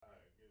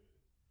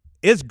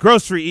It's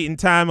grocery eating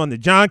time on the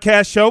John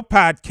Cash Show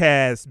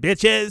podcast,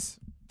 bitches.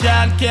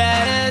 John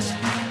Cash.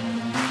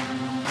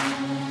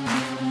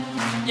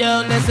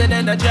 Yo,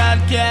 listening to John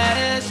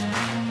Cash.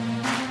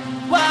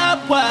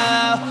 Wow,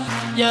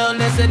 wow. Yo,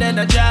 listening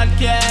to John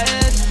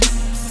Cash.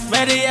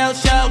 Radio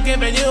show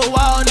giving you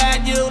all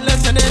that you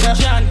listening to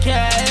John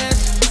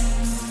Cash.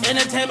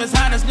 Entertainment's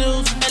hottest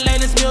news and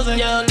latest music.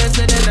 Yo,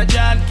 listening to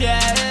John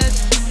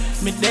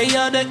Cash. Midday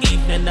or the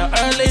evening or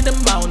early in the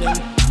morning.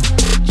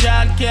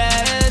 John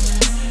Cash.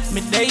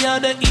 Midday or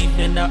the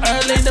evening or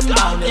early in the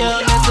morning. Yo,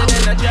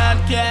 listening to John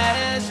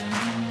Cash.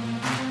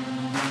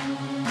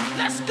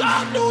 Let's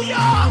go, New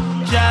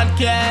York. John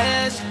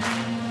Cash.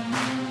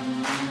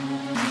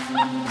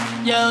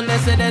 Yo,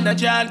 listening to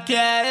John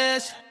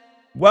Cash.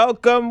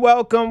 Welcome.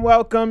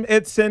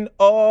 It's an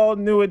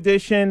all-new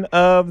edition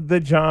of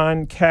the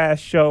John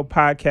Cash Show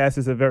podcast.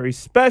 It's a very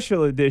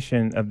special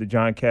edition of the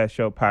John Cash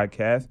Show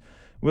podcast.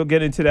 We'll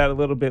get into that a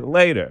little bit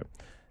later.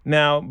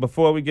 Now,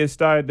 before we get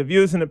started, the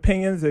views and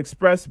opinions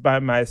expressed by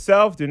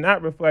myself do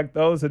not reflect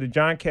those of the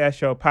John Cash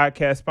Show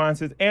podcast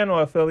sponsors and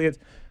or affiliates.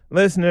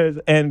 Listeners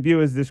and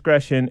viewers'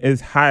 discretion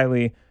is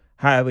highly,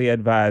 highly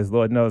advised.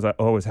 Lord knows I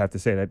always have to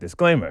say that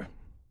disclaimer.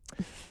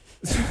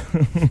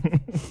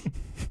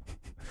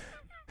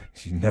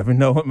 You never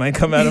know what might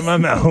come out of my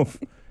mouth.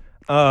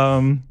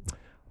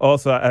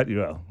 Also,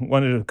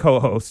 one of the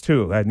co-hosts,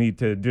 too. I need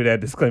to do that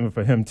disclaimer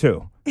for him,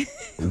 too.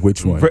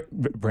 Which one?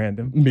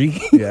 Brandon. Me?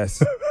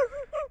 Yes.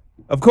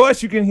 Of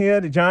course, you can hear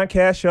the John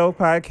Cash Show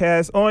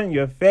podcast on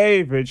your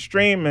favorite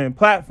streaming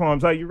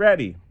platforms. Are you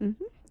ready?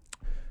 Mm-hmm.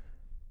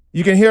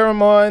 You can hear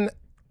them on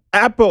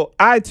Apple,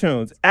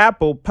 iTunes,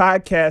 Apple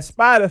Podcasts,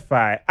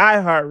 Spotify,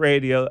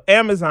 iHeartRadio,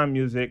 Amazon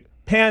Music,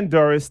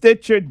 Pandora,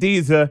 Stitcher,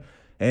 Deezer,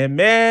 and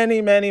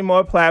many, many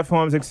more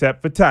platforms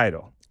except for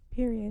Tidal.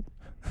 Period.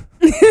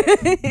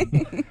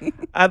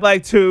 I'd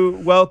like to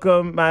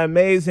welcome my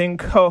amazing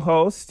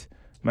co-host,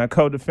 my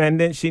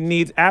co-defendant. She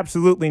needs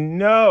absolutely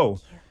no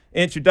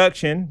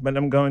introduction, but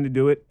I'm going to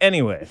do it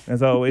anyway,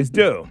 as I always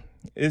do.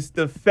 It's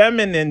the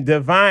feminine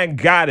divine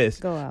goddess,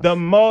 the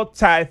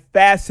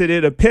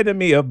multifaceted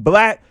epitome of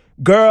black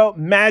girl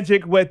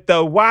magic with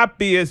the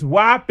whoppiest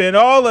whop in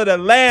all of the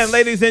land.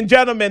 Ladies and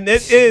gentlemen,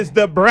 it is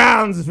the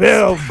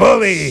Brownsville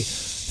Bully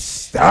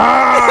Star.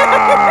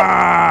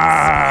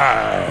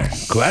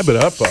 Clap it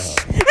up for her.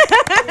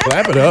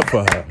 Clap it up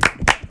for her.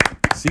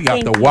 She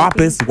got the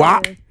whoppest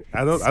whop.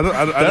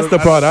 That's the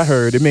part I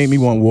heard. It made me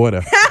want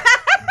water.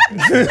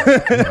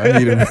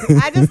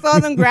 I just saw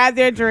them grab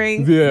their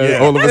drink. Yeah,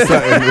 all of a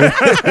sudden.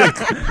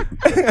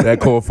 That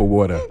called for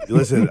water.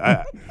 Listen,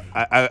 I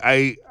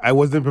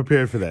wasn't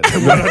prepared for that.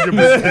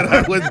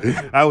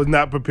 100%. I was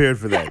not prepared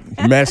for that.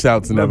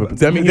 Mashouts never.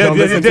 Tell me you don't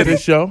listen to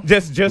this show.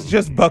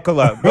 Just buckle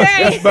up.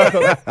 Right. Just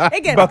buckle up.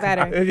 It gets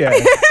better. Yeah.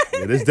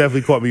 This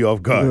definitely caught me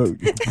off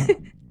guard.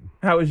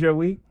 How was your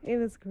week? It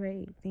was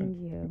great. Thank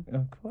you.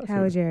 Of course.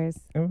 How was yours?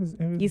 It was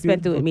You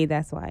spent it with me,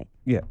 that's why.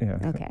 Yeah.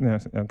 Okay.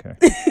 Yes, okay.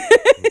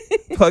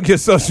 Plug your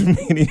social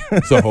media.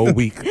 It's a whole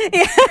week.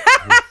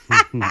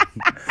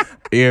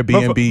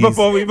 Airbnbs.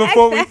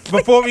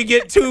 Before we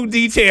get too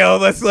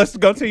detailed, let's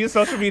go to your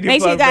social media.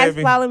 Make sure you guys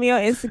baby. follow me on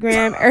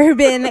Instagram,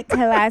 Urban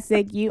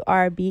Classic,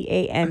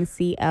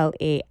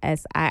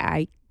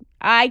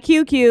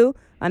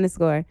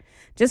 URBANCLASSIIQQ_.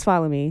 Just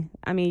follow me.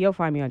 I mean, you'll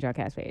find me on John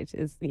Cash page.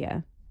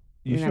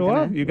 You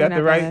sure? You got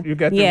the right.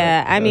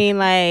 Yeah, I mean,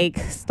 like,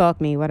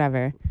 stalk me,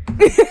 whatever.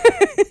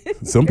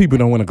 Some people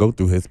don't want to go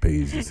through his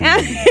page.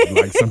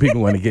 Like, some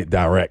people want to get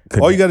direct.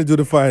 All you got to do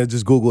to find is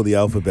just Google the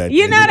alphabet.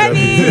 You know what I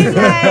mean?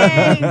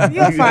 Like,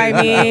 you'll find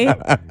me.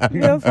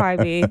 You'll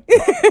find me.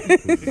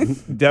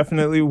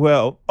 Definitely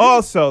will.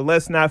 Also,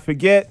 let's not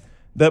forget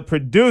the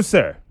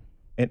producer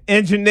and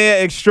engineer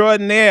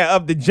extraordinaire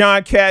of the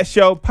John Cash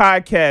Show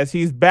podcast.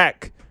 He's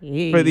back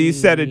for these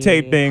set of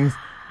tapings.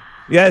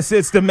 Yes,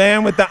 it's the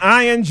man with the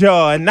iron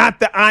jaw and not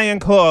the iron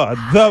claw.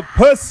 The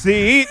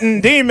pussy-eating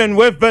demon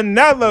with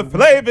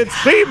vanilla-flavored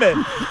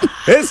semen.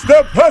 It's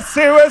the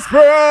pussy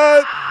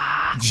whisperer,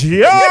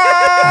 Josh!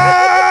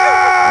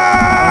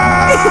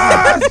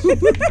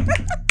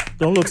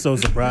 Don't look so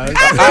surprised.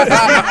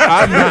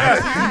 I'm not.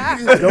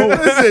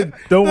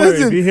 Don't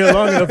worry. If you're here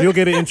long enough, you'll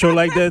get an intro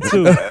like that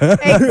too.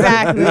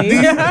 Exactly.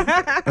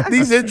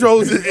 These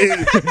intros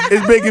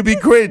is making me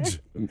cringe.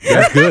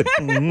 That's good.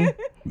 Mm-hmm.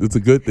 It's a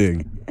good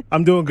thing.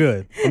 I'm doing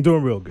good. I'm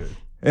doing real good.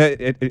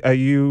 Are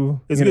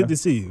you? It's good to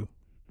see you.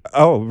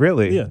 Oh,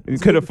 really? Yeah. You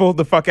could have fooled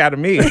the fuck out of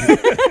me.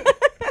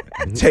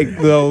 Take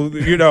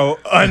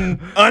the,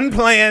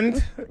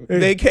 unplanned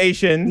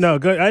vacation. No,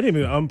 good. I didn't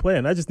even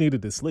unplanned. I just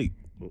needed to sleep.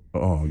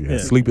 Oh, yeah.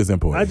 Sleep is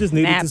important. I just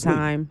needed Nap to sleep.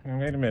 time.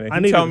 Wait a minute.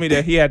 He told me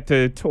that he had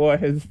to tour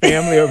his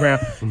family around.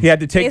 He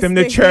had to take them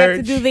to He church.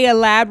 had to do the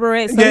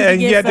elaborate. Yeah,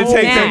 he had to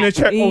take them to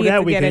church. Oh,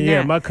 that weekend,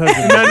 yeah. My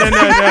cousin. No.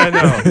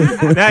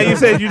 Now you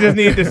said you just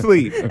needed to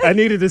sleep. I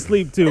needed to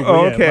sleep too.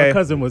 Oh, yeah, okay. My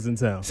cousin was in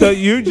town. So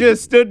you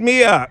just stood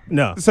me up.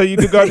 No. So you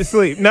could go to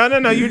sleep. No.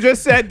 You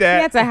just said He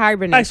that. had to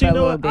hibernate Actually, for a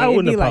no, little bit. I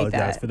wouldn't It'd be apologize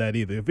like that. for that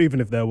either,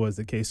 even if that was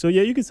the case. So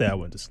yeah, you can say I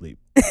went to sleep.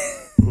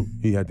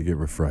 He had to get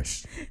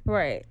refreshed.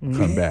 Right.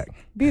 Come back.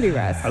 Beauty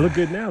rest. I look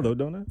good now, though,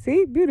 don't I?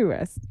 See? Beauty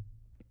rest.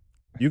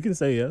 You can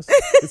say yes.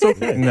 It's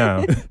okay.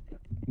 No.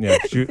 Yeah,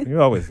 you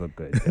always look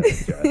good.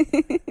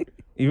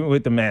 Even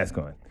with the mask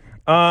on.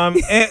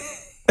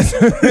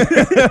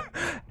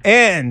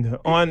 And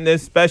on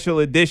this special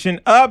edition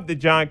of the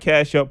John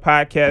Cash Show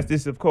podcast,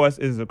 this, of course,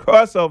 is a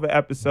crossover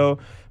episode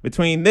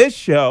between this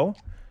show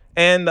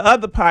and the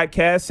other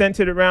podcast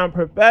centered around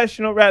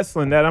professional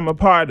wrestling that I'm a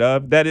part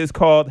of that is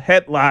called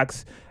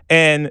Headlocks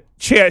and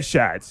Chair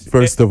Shots.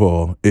 First of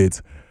all,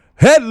 it's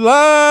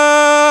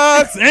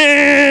Headlocks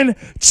and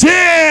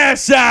Chair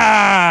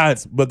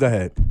Shots. But go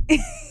ahead.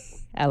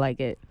 I like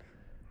it.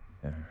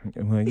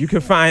 Well, you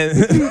can find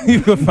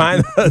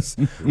us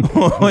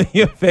on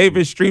your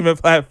favorite streaming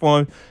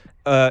platform,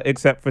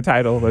 except for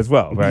Tidal as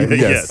well, right?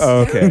 Yes.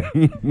 Oh, okay.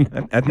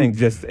 I think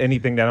just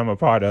anything that I'm a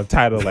part of,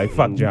 Tidal, like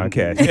fuck John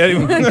Cash.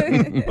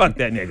 Anyway, fuck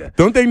that nigga.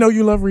 Don't they know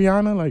you love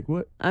Rihanna? Like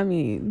what? I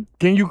mean,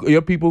 Can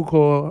your people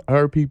call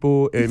her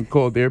people and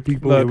call their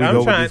people? Look, Here we go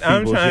with this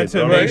I'm people trying shit.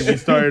 to Already make. we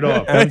started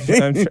off. I'm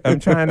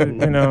trying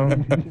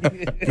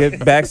to,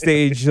 get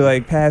backstage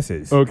like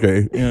passes.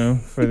 Okay.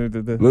 For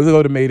the Let's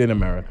go to Made in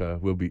America.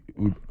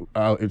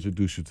 I'll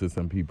introduce you to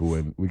some people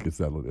and we can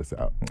settle this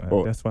out.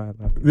 That's why I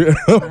love you.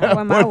 I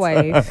want my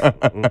wife.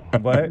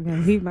 What?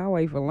 Leave my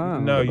wife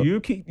alone. No, you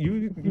get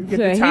Yeah,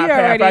 the he top half,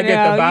 already I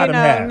get know, the bottom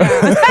half.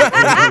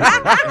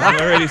 I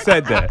already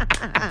said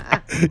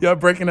that. Y'all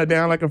breaking it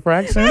down like a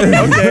fraction?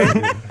 Okay.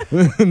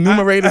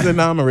 Numerators and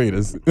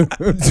numerators.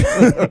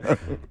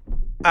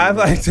 I'd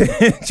like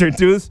to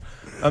introduce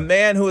a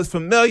man who is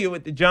familiar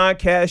with the John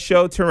Cash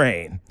Show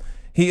terrain.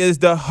 He is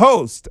the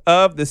host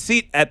of The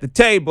Seat at the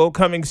Table,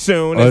 coming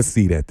soon. A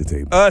seat at the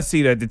table. A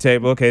Seat at the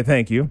Table. Okay,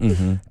 thank you.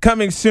 Mm-hmm.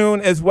 Coming soon,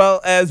 as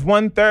well as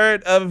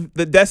 1/3 of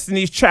the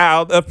Destiny's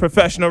Child of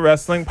Professional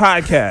Wrestling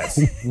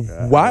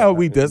podcast. Why are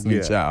we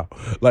Destiny Child?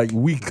 Like,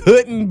 we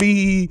couldn't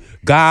be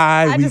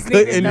guy. I We just need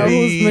to couldn't know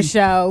be. who's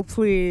Michelle,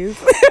 please.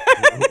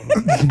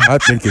 I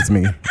think it's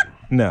me.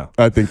 No.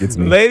 I think it's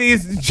me.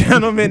 Ladies and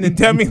gentlemen and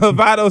Demi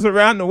Lovato's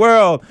around the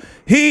world,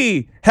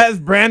 he has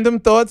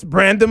Brandom Thoughts,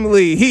 Brandom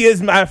Lee. He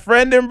is my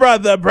friend and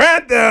brother,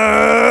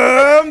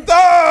 Brandom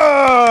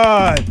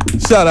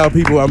Thoughts. Shout out,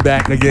 people. I'm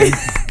back again.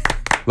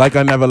 Like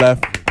I never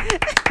left.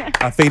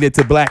 I faded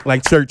to black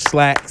like church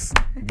slacks,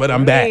 but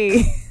I'm back.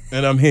 Hey.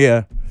 And I'm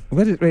here.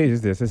 Wait,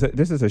 is this?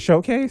 This is a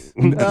showcase?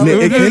 Well,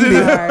 It can be.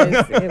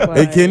 It was.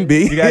 It can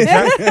be. You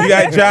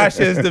got Josh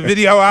as the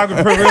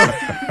videographer.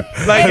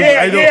 Like,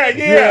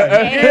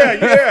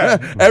 yeah.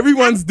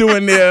 Everyone's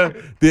doing their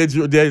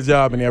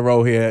job and their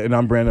role here, and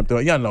I'm Brandon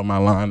Thoughts. Y'all know my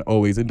line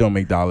always. It don't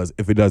make dollars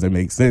if it doesn't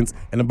make sense,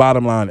 and the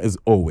bottom line is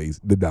always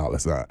the dollar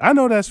sign. I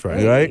know that's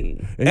right. Right?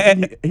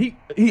 And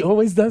he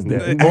always does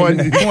that.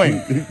 On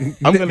point.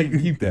 I'm gonna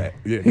keep that.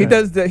 Yeah. He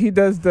does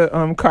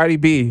the Cardi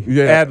B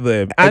Yeah. ad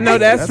lib. I know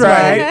that's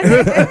right.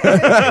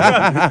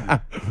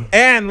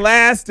 And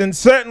last and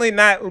certainly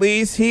not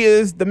least, he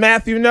is the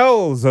Matthew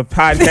Knowles of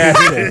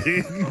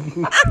podcasting.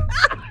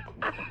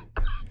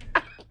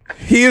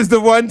 He is the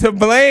one to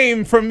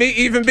blame for me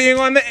even being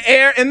on the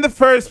air in the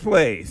first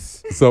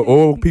place. So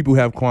all people who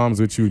have qualms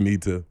with you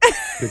need to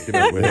pick it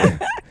up with him.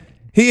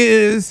 He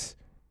is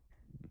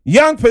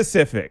Young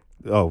Pacific,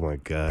 Oh my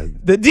God.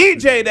 the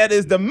DJ that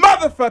is the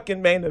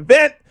motherfucking main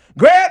event,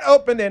 grand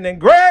opening and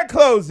grand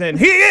closing.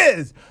 He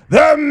is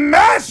the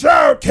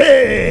Mashout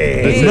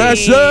King.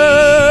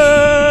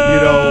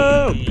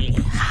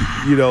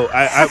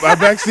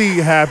 I'm actually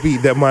happy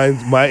that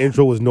my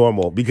intro was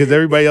normal because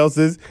everybody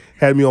else's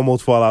had me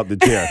almost fall out the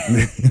chair.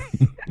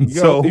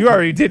 So you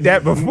already did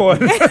that before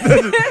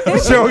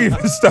the show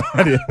even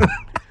started.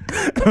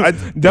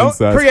 Don't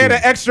Inside create scoop. an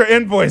extra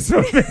invoice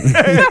for me.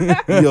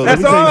 Yo,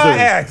 That's all I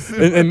ask.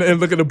 And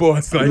look at the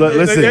boss. Like,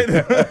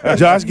 Listen,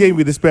 Josh gave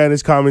me the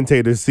Spanish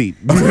commentator seat.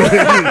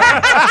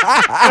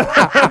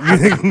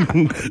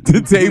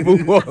 the table.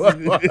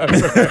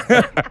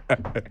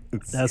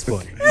 That's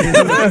funny.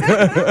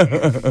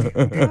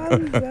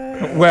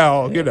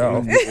 Well, you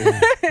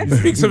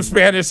speak some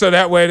Spanish so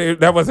that way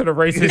that wasn't a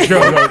racist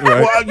joke.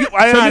 Well,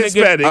 I am Trying to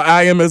get- Hispanic.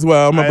 I am as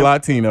well. I'm a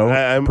Latino.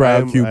 I'm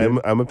proud Cuban.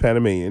 I'm a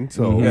Panamanian,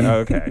 so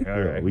Okay,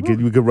 all right. we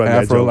could run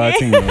Afro that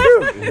joke. Latino.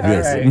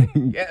 Yes. All right.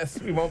 Yes,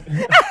 we won't.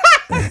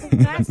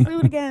 Not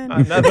food again.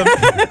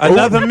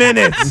 Another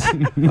minute.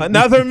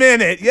 Another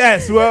minute.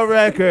 Yes, world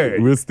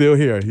record. We're still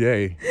here.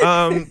 Yay.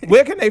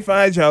 Where can they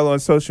find y'all on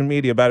social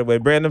media, by the way?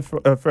 Brandon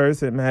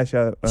first and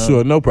Mashout.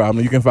 Sure, no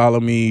problem. You can follow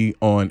me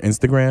on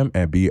Instagram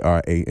at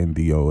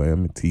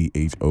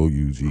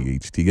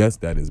BrandomThoughts.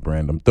 That is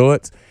Brandom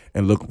Thoughts.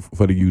 And look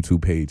for the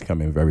YouTube page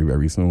coming very,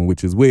 very soon,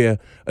 which is where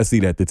A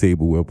Seat at the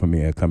Table will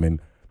premiere coming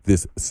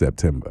this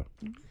September.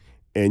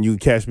 And you can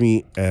catch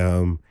me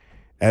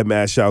at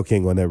Mashout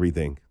King on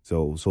everything.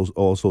 So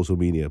all social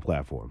media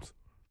platforms.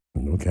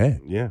 Okay.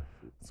 Yeah.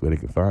 That's where they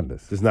can find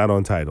us. It's not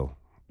on Tidal.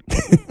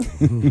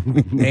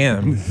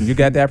 Damn, you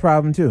got that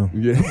problem too.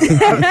 Yeah. So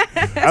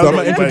I'm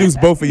going to introduce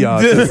both of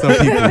y'all to some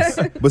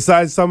people.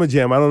 Besides Summer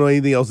Jam, I don't know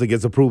anything else that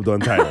gets approved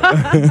on Tidal.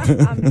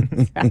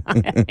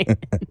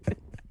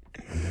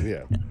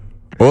 Yeah.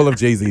 All of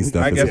Jay-Z's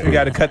stuff. I is guess we cool.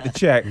 got to cut the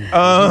check.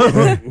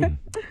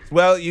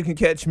 Well, you can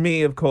catch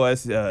me, of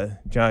course,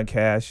 John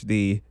Cash,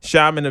 the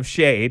shaman of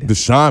shade. The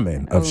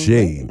shaman of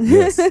shade.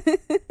 Yes.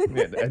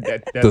 Yeah,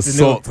 that's The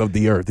salt of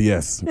the earth.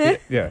 Yes.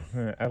 Yeah,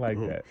 I like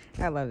that.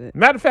 I love it.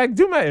 Matter of fact,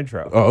 do my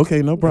intro. Oh,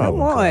 okay, no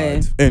problem. Come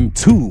on. And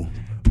to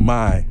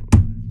my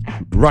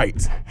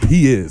right,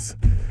 he is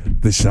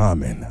the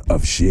shaman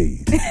of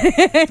shade.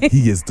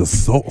 He is the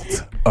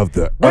salt of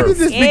the When did earth.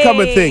 this become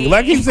a thing?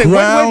 Like you say,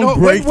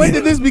 when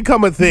did this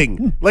become a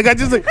thing? Like I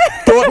just like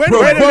Wait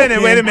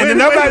a minute.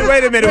 Nobody,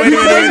 wait a minute.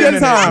 Reclaim your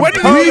time.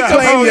 Reclaim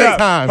your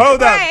time.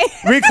 Hold up.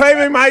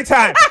 Reclaiming my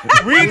time.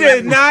 We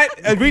did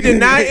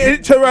not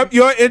interrupt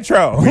your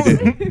intro.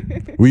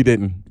 We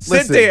didn't. Sit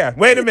Listen. there.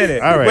 Wait a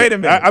minute. all right. Wait a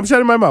minute. I'm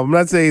shutting my mouth. I'm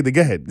not saying anything.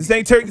 Go ahead. This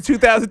ain't Turkey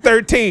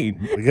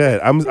 2013. Go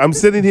ahead. I'm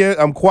sitting here.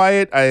 I'm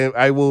quiet.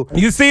 I will.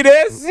 You see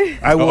this?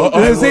 I will.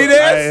 You see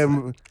this? I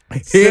am.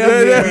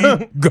 Here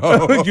we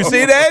go. You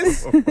see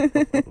this?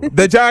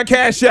 The John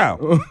Cash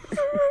Show.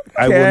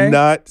 I Okay. will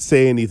not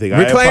say anything.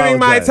 Reclaiming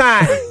my I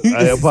apologize. time.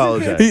 I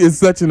apologize. He is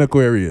such an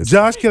Aquarius.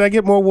 Josh, can I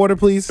get more water,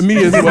 please? Me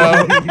as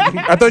well.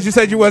 I thought you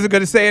said you wasn't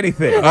going to say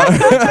anything.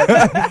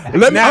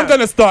 I'm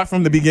going to start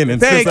from the beginning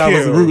Thank since I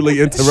was you. rudely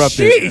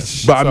interrupted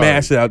Sheesh. by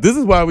Mashout. This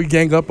is why we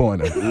gang up on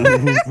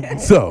him.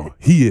 So,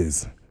 he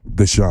is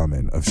the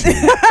shaman of shade.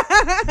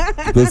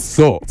 The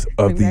salt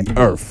of the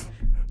earth.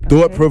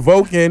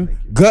 Thought-provoking,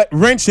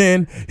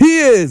 gut-wrenching. He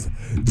is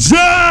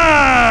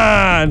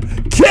John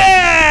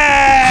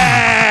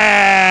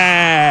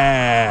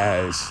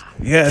Cash.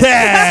 Yes.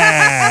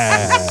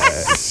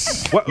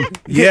 Cash. What?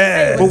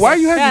 Yes. But why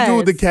you have to do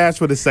with the cash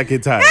for the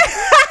second time?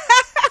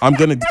 I'm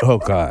going to, oh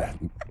God.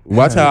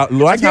 Watch how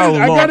long.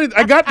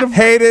 I got the.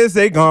 Haters,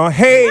 they gon'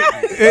 hate.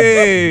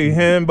 Hey,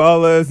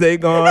 handballers, they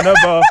gonna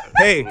ball.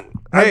 Hey.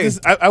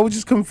 I was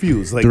just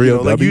confused. Like,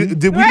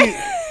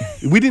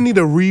 3LW? we didn't need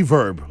a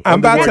reverb. I'm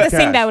about You to have to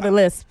sing that with a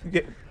lisp.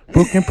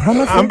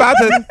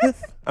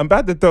 I'm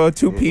about to throw a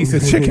 2-piece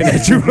of chicken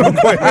at you real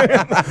quick.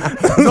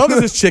 As long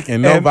as it's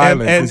chicken, no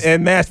violence.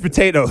 and mashed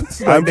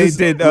potatoes. I'm They just-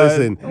 did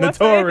listen.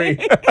 Notori.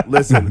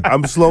 Listen,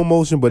 I'm slow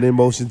motion but in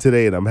motion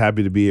today, and I'm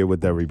happy to be here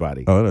with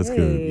everybody. Oh, that's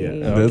good. Hey.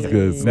 Yeah, that's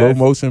good. Slow That's-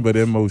 motion, but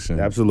in motion.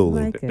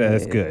 Absolutely. Like it.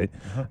 That's good.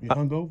 You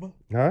hungover?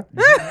 Huh?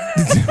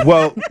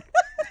 Well,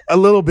 a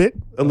little bit.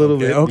 Bit.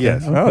 okay.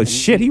 Yes. Oh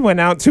shit, he went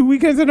out 2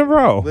 weekends in a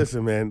row.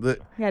 Listen, man.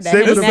 He had that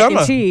Save honey it mac and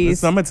It's cheese.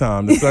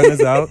 summertime. The sun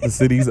is out. The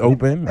city's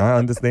open. I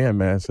understand,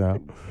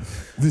 Mashout.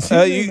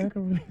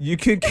 You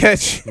could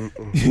catch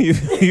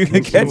you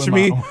can catch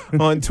me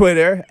on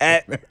Twitter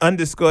at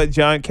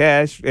 _John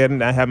Cash,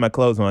 and I have my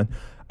clothes on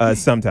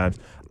sometimes.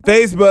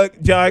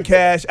 Facebook, John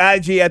Cash,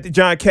 IG at the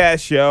John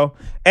Cash Show.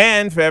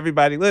 And for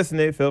everybody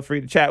listening, feel free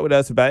to chat with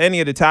us about any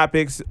of the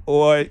topics,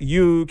 or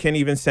you can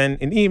even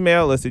send an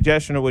email, a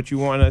suggestion of what you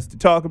want us to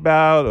talk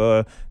about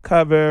or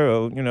cover,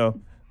 or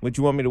what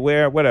you want me to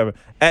wear, whatever,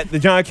 at the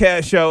John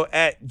Cash Show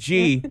at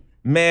gmail.com.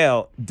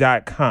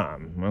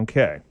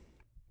 Okay.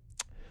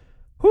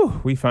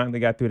 Whew, we finally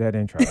got through that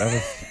intro. That was,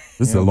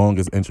 This is the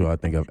longest intro I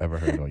think I've ever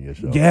heard on your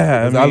show.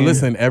 Yeah, 'Cause I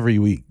listen every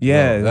week.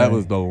 Yeah, So that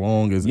was the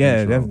longest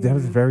intro. that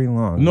was very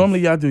long. Normally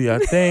y'all do y'all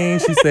thing.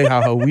 She say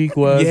how her week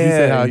was. Yeah. You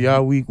say how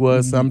y'all week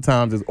was.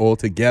 Sometimes it's all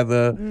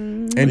together.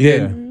 And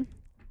then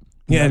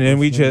Yeah, and then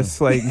we just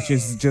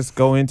just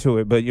go into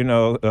it. But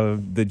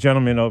the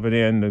gentleman over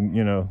there in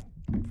the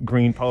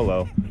green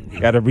polo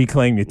got to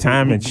reclaim your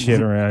time and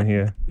shit around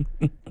here.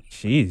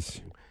 Jeez.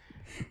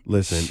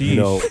 Listen,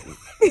 Sheesh.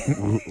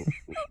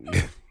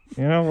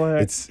 You know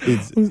what? it's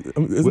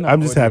not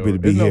I'm just happy to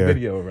be There's here. no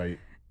video, right?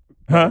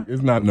 Huh?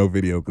 It's not no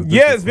video. Cause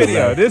Yeah, it's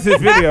video. This is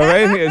video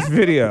right here. It's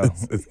video.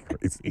 It's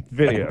crazy.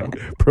 Video.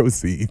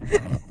 Proceed.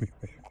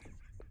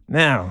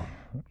 Now,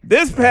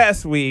 this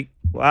past week,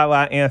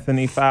 Lala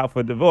Anthony filed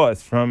for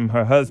divorce from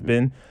her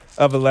husband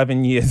of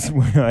 11 years.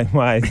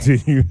 Why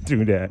did you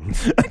do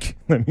that?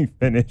 Let me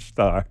finish,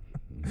 star.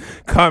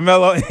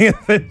 Carmelo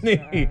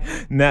Anthony.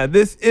 Now,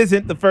 this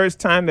isn't the first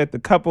time that the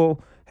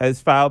couple has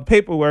filed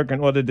paperwork in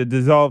order to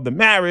dissolve the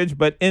marriage,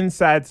 but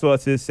inside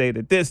sources say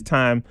that this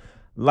time,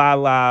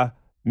 Lala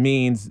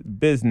means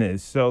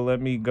business. So let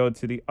me go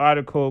to the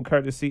article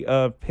courtesy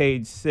of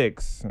Page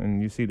 6,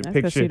 and you see the That's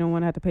because picture. she don't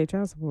want to have to pay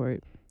child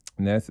support.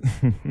 And that's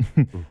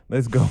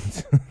let's go.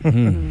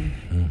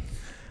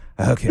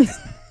 Okay.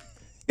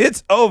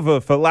 It's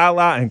over for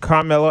Lala and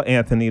Carmelo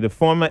Anthony, the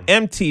former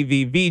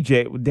MTV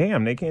VJ.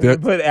 Damn, they can't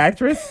even put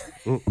actress?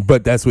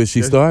 But that's where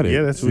she started.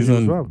 Yeah, that's where She's she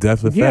was on from. Death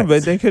Effects. Yeah,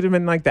 but they could have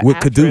been like the with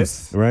actress.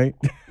 Caduce, right?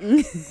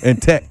 And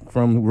Tech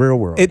from Real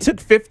World. It took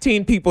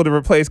 15 people to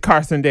replace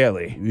Carson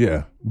Daly.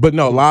 Yeah. But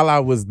no,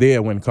 Lala was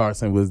there when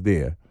Carson was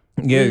there.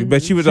 Yeah,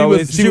 but she would She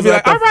always was be at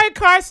like, the- all right,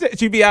 Carson.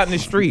 She'd be out in the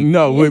street.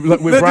 No, with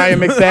Brian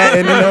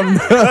McFadden and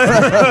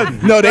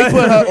them. No, they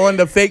put her on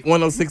the fake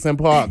 106 in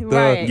Park,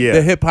 Right. Yeah.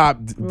 the hip hop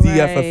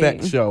DF Right.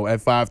 Effects show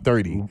at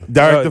 5:30.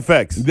 Direct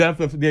effects. There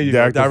you go.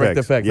 Direct Direct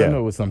Effects, Effects. yeah. I know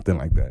it was something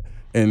like that.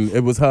 And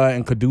it was her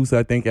and Caduce,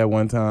 I think, at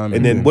one time.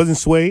 And then wasn't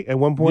Sway at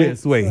one point? Yeah,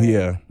 Sway,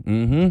 yeah.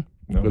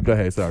 Mm-hmm. But go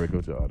ahead. Sorry,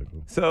 go to your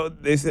article. So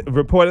they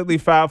reportedly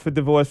filed for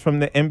divorce from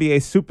the NBA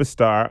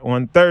superstar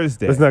on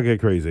Thursday. Let's not get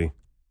crazy.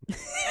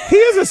 He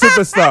is a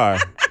superstar.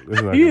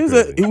 He is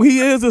a superstar.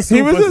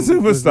 He was a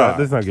superstar.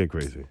 Let's not get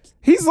crazy.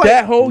 He's like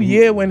that whole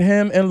year when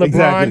him and LeBron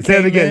Exactly. Say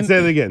it again. in, Say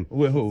it again.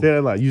 With who? Say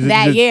it loud.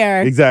 That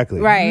year. Exactly.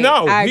 Right.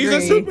 no, I he's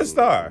agree. a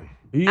superstar.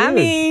 He I is.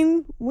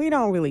 mean, we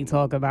don't really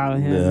talk about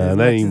him. Nah, as not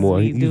much as anymore.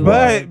 we He's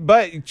do.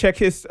 But check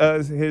his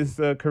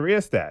career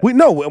stats. We're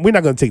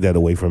not going to take that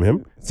away from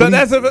him. So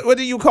what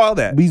do you call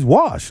that? He's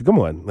washed. Come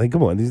on.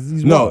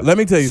 He's no, washed. let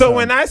me tell you So something.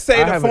 when I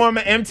say the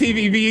former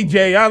MTV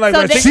VJ, I like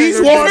So that. she's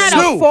she's washed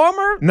not too. a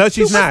former. No,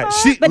 she's not.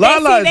 superstar? She- But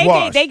Lala they is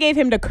washed. gave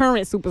him the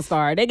current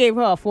superstar. They gave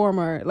her a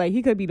former. Like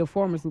he could be the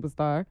former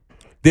superstar.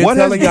 They're What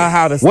telling has- y'all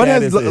how the what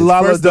has status is.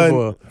 Lala First done? Of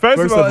all,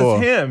 First of all,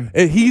 it's him.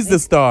 He's the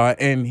star,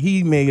 and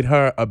he made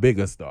her a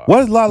bigger star. What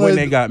is Lala? when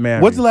they got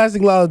married? What's the last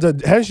thing Lala done?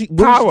 Has she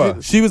Power.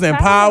 She was in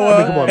Power.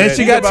 Power, Come on, And man.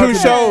 she got Think 2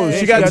 about shows. that.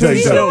 She got 2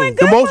 She's shows. doing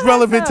The good most for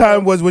relevant herself.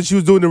 time was when she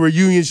was doing the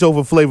reunion show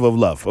for Flavor of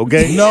Love.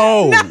 Okay.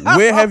 No,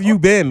 where have you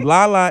been?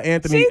 Lala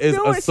Anthony She's is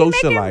doing- a she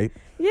making- socialite.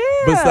 Yeah.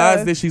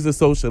 Besides this, she's a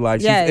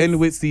socialite. Yes. She's in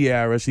with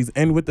Ciara. She's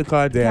in with the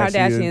Kardashians.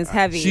 Kardashians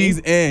heavy. She's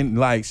in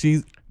to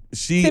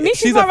me, she's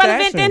she's more a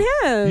relevant fashion.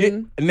 than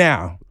him. Yeah,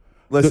 now,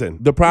 Listen.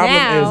 the problem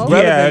Now. is Yeah,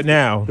 relevant.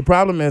 now. The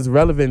problem is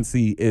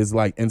relevancy is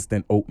like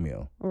instant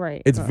oatmeal.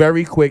 Right. It's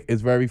very quick,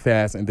 it's very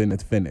fast, and then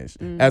it's finished,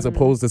 as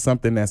opposed to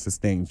something that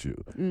sustains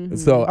you.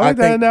 So I like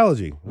that think,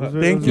 analogy.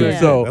 thank you. Yeah.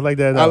 So I like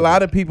that a analogy.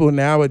 lot of people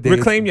nowadays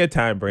Reclaim your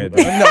time,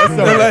 Brandon. No, it's all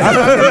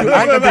right.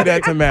 I ain't gonna do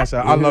that to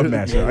Mashout. I love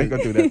Mashout. I ain't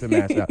gonna do that to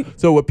Mashout.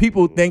 So what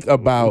people think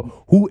about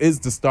who is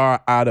the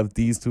star out of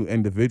these two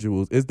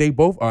individuals is they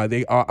both are.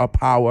 They are a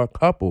power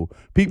couple.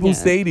 People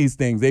say these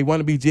things. They want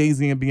to be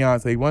Jay-Z and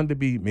Beyonce. They want to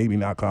be maybe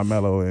not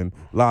Carmelo and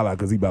Lala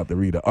because he about to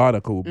read the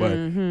article. But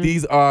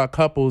these are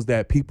couples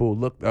that people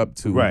looked up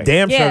to. Right.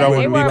 Damn sure Yeah, that they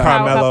wouldn't were be a power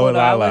Carmelo couple, and though,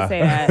 I Lala. would say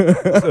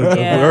that.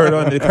 Yeah. Word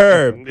on the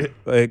curb.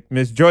 Like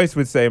Miss Joyce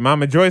would say,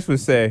 Mama Joyce would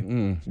say,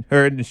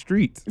 her in the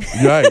streets.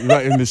 Right.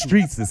 In the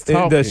streets is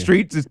talking. The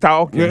streets is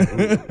talking. I'm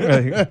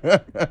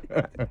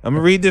going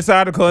to read this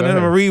article and then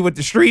I'm going to read what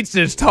the streets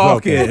is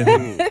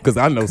talking. Because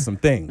I know some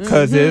things.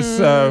 Because it's,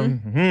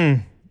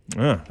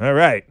 all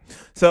right.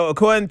 So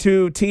according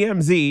to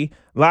TMZ,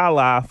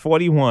 Lala,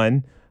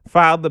 41,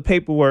 filed the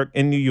paperwork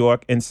in New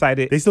York and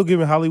cited... They still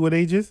giving Hollywood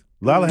ages?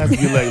 Lala has to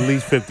be like at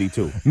least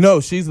 52. No,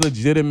 she's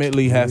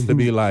legitimately has to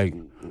be like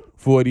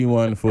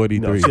 41, 43.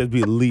 No, she has to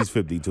be at least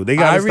 52. They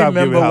gotta stop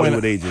giving remember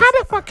Hollywood when- ages. How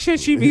the fuck should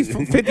she be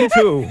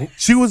 52?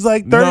 She was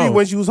like 30 No.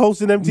 when she was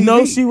hosting MTV.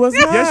 No, she was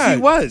not. Yes, she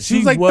was. She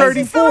was like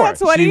 34.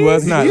 She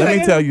was not. She Let me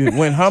like- tell you,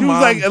 when her She mom,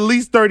 was like at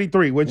least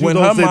 33 when she when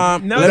was her hosting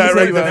mom, No, let me tell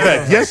Direct you what Effect.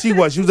 happened. Yes, she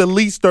was. She was at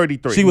least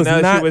 33. She was No,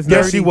 she not was 33.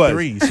 not. Yes, she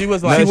was. She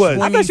was like She was.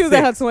 I thought she was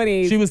at her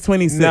 26. 20s. She was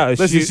 26. No,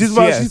 Listen, she-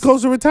 she's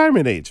close to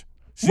retirement age.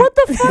 What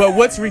the fuck? But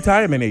what's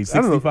retirement age? I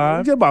don't know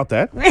 65? about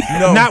that.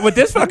 No. Not with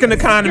this fucking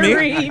economy.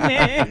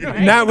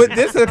 Not with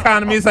this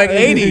economy. It's like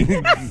 80.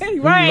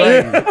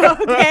 Right.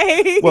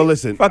 Okay. Well,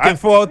 listen. Fucking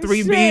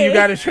 403B, Shit. you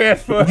got to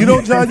transfer. You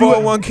know, John,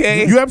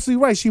 401k. You're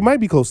absolutely right. She might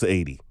be close to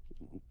 80.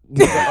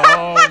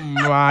 Oh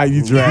my,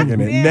 you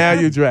dragging it. Now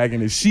you're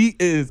dragging it. She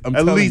is, I'm At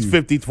telling least you.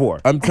 54.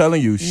 I'm telling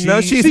you. She,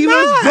 No, she's She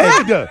not.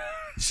 looks good.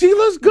 She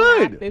looks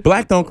good.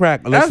 black don't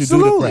crack unless you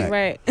Absolutely. do the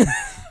crack. Right.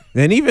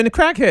 And even the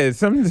crackheads.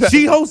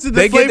 She hosted the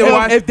They get Flavor to of-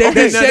 watch. if they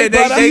get shea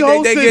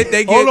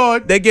butter, hold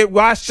on. They get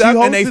washed She up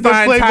and they hosted the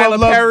find Flavor Tyler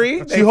of Love. Perry.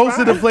 She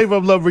hosted the Flavor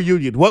of Love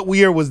reunion. What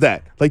year was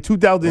that? Like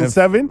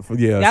 2007? Yeah,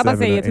 Yeah, I was about to 7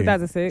 say or yeah, 8.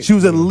 2006. She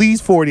was at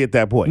least 40 at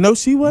that point. No,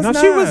 she was No,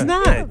 not. she was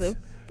not.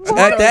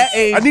 At that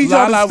age, I need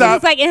y'all to Lala stop. She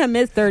was like in her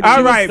mid 30s.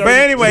 All right, but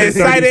anyway,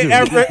 cited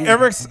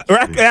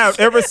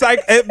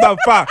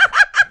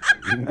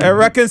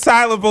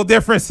irreconcilable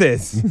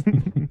differences.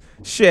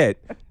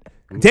 Shit.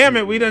 Damn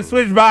it, we done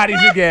switched bodies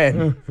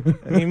again.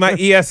 I mean, my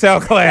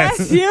ESL class.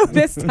 That's you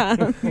this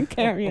time. You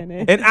carrying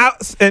it.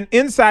 An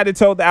insider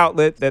told the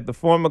outlet that the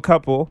former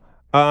couple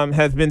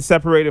has been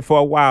separated for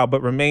a while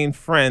but remain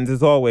friends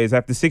as always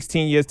after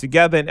 16 years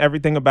together, and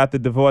everything about the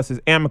divorce is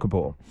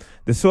amicable.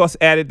 The source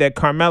added that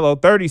Carmelo,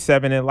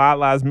 37, and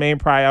Lala's main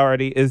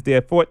priority is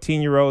their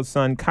 14-year-old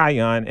son,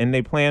 Kion, and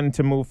they plan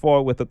to move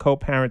forward with a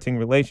co-parenting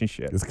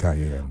relationship. It's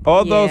Cayenne.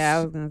 All Yeah, I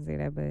those, was gonna say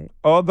that, but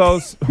all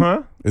those,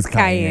 huh? It's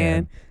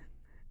Cayenne.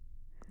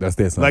 That's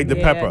their son. Like the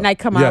pepper. Like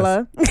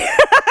Kamala.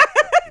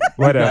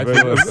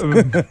 Whatever.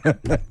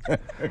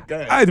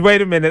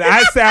 Wait a minute.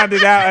 I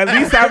sounded out. At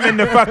least I'm in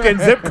the fucking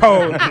zip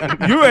code.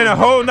 You in a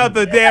whole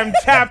nother damn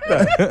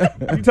chapter.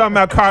 You talking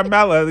about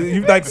Carmela.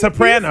 You like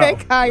Soprano. Say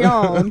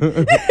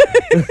Kion.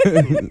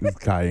 It's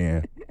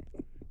Cayenne.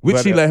 Which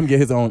she let him get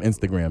his own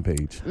Instagram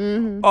page.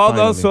 All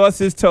those Finally.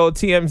 sources told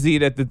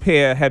TMZ that the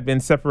pair had been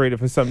separated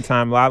for some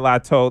time. Lala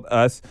told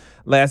us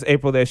last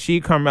April that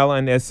she, Carmela,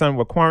 and their son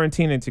were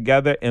quarantining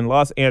together in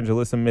Los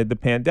Angeles amid the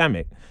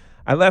pandemic.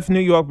 I left New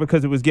York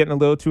because it was getting a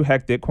little too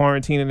hectic,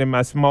 quarantining in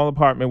my small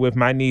apartment with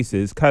my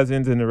nieces,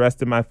 cousins, and the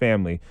rest of my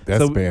family.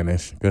 That's So-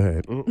 Spanish. Go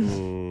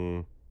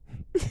ahead.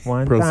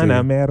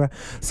 Guantanamera.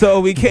 So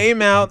we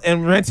came out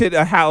and rented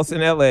a house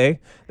in L.A.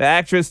 The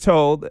actress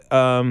told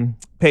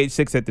Page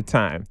Six at the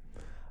time.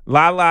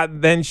 Lala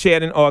then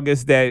shared in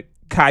August that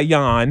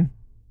Cayenne,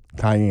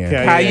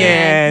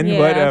 Yeah.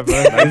 whatever.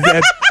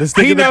 The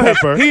stick of the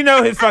pepper. He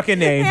know his fucking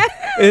name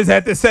is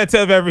at the center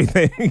of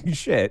everything.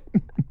 Shit.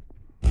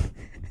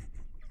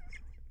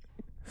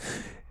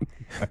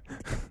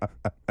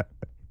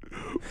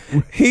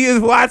 He is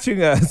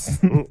watching us.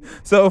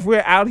 So if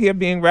we're out here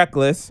being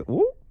reckless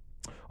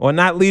or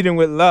not leading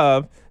with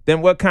love,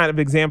 then what kind of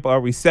example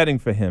are we setting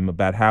for him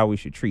about how we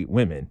should treat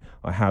women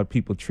or how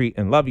people treat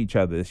and love each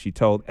other, she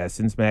told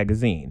Essence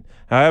magazine.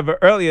 However,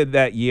 earlier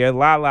that year,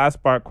 Lala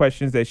sparked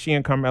questions that she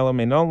and Carmelo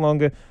may no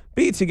longer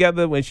be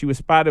together when she was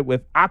spotted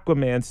with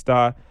Aquaman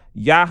star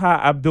Yahya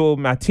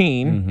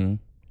Abdul-Mateen. Mm-hmm.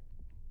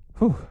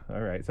 Whew. All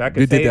right, so I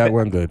could You say did that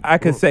one good. I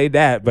could say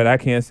that, but I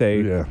can't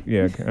say. Yeah.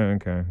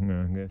 Okay.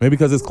 No, good. Maybe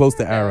because it's close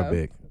to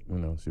Arabic. You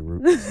know, she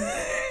roots.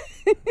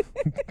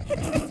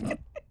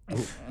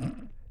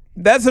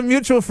 That's a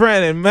mutual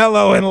friend, and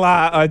Melo and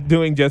La are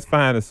doing just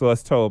fine, a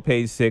source told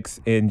Page Six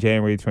in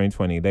January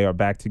 2020. They are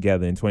back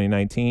together in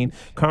 2019.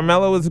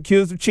 Carmelo was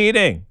accused of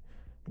cheating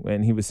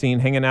when he was seen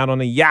hanging out on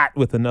a yacht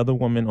with another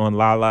woman on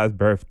Lala's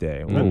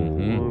birthday.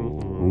 Ooh,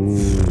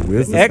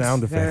 where's the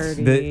sound effects?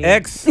 The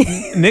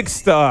ex-Nick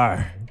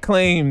star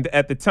claimed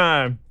at the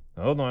time.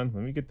 Hold on,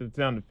 let me get the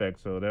sound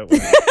effects so that way.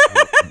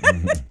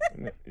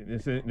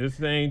 This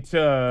ain't,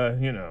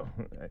 you know.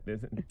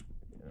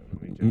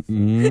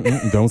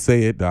 Don't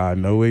say it. I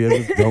know it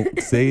is.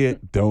 Don't say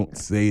it. Don't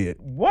say it.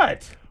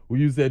 What? Well,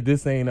 you said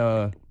this ain't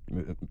don't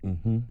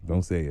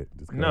say it.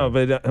 Just No,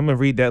 but I'm gonna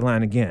read that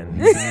line again,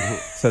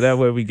 so that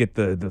way we get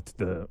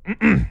the.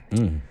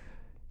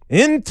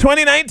 In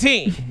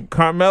 2019,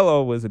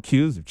 Carmelo was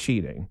accused of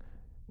cheating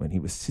when he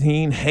was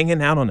seen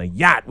hanging out on a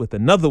yacht with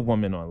another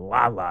woman on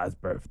Lala's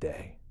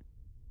birthday.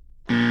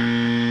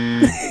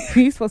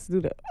 He's supposed to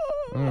do that.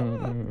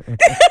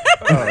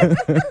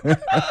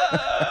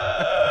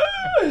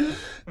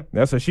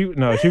 That's what she was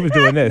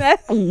doing this.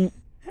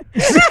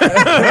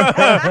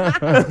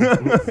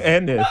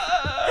 And this.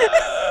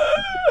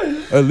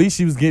 At least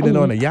she was getting it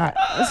on a yacht.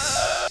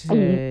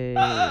 Shit.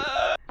 At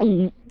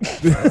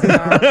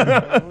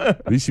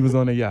least she was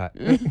on a yacht.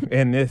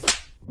 And this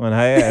on her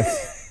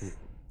ass.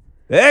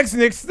 The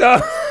ex-Nick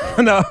star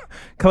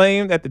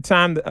claimed at the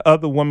time the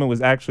other woman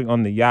was actually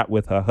on the yacht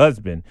with her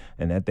husband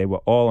and that they were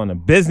all on a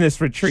business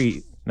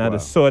retreat, not a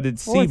sordid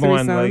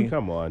Seaborn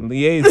Come on.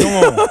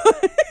 liaison.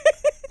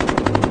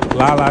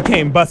 Lala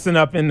came busting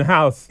up in the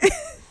house.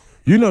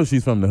 You know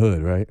she's from the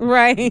hood, right?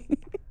 Right.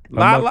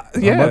 Lala,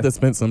 My mother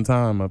spent some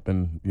time up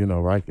in,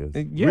 Rikers.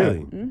 Yeah.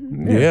 Really?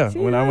 Yeah,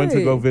 when I went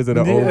to go visit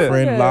an old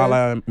friend, Yeah.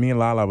 Lala, me and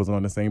Lala was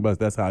on the same bus.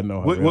 That's how I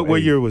know her.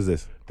 What year was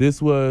this?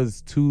 This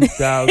was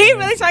 2000. He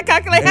really tried to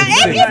calculate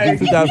her age.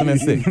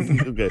 2006.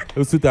 Okay. It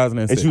was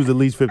 2006. And she was at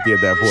least 50 at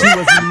that point. She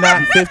was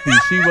not 50.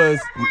 She was,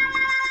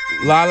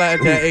 Lala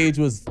at that age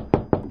was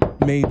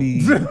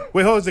maybe.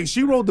 Wait, hold on a second.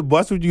 She rode the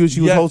bus with you and she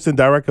was Yes. hosting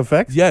Direct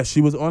Effects? Yes,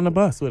 she was on the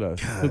bus with us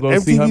to go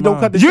see her MTV don't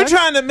mom. cut the You're check?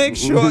 trying to make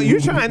sure,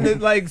 you're trying to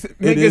make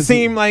it is-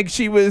 seem like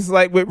she was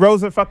like with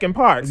Rosa fucking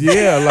Parks.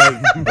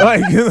 Yeah,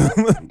 like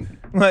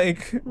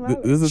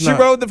this is she not.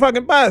 rode the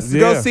fucking bus to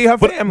go Yeah. see her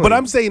family. But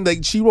I'm saying,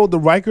 like, she rode the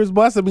Rikers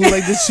bus. I mean,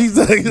 like, she's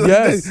like,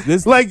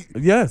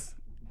 Yes.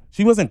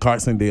 She wasn't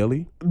Carson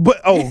Daly. but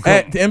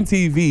At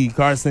MTV,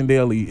 Carson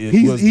Daly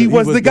he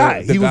was the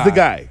guy. He was the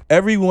guy.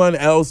 Everyone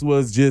else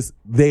was just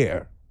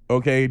there.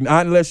 Okay,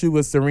 not unless you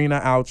was Serena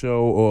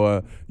Alcho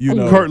or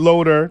Kurt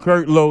Loder.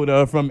 Kurt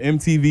Loder from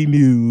MTV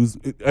News.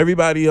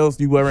 Everybody else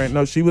you weren't.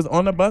 No, she was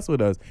on the bus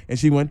with us, and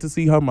she went to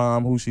see her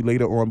mom, who she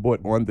later on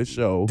brought on the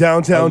show.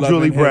 Downtown Loving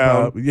Julie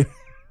Hip-Hop. Brown. Yeah.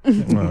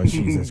 Oh,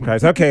 Jesus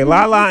Christ. Okay,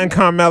 Lala and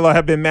Carmelo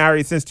have been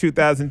married since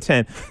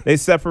 2010. They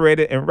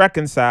separated and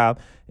reconciled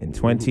in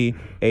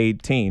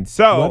 2018.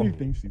 So, Why do you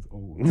think she's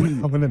old? I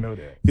want to know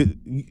that.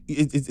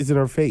 It's in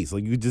her face.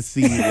 Like, you just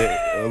see it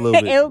a little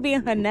bit. It'll be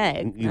in her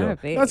neck. You not know, her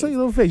face. I'll tell you,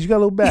 little face. You got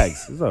little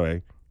bags. It's all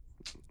right.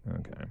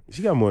 okay.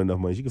 She got more than enough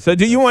money. She can So,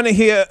 do you want to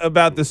hear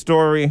about the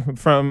story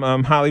from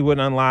Hollywood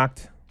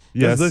Unlocked?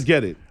 Yes, let's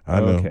get it.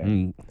 I know. Okay.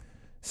 Mm.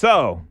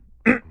 So,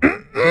 I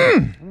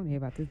want to hear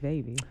about this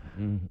baby.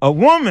 a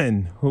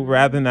woman who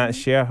rather not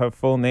share her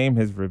full name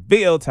has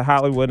revealed to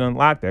Hollywood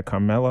Unlocked that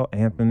Carmelo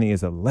Anthony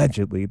is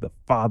allegedly the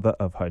father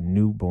of her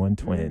newborn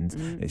twins,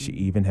 and she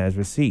even has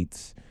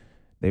receipts.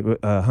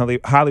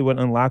 Hollywood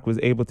Unlocked was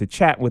able to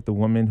chat with the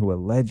woman who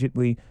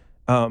allegedly,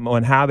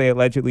 on how they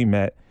allegedly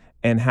met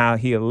and how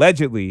he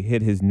allegedly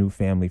hid his new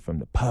family from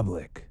the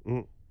public,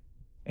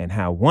 and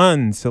how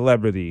one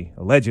celebrity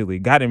allegedly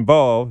got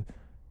involved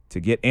to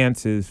get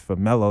answers for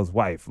Melo's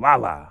wife,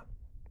 Lala.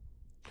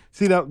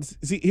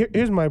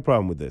 Here's my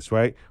problem with this,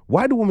 right?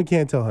 Why the woman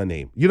can't tell her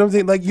name? You know what I'm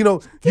saying? Like,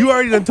 you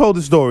already done told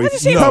the story. What,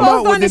 is she Come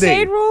out closed on with the name.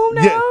 shade room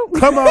now? Yeah,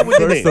 come out with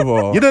the name. First of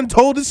all, you done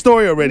told the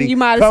story already. You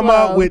might as come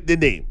well. out with the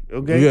name,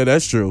 okay? Yeah,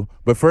 that's true.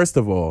 But first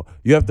of all,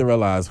 you have to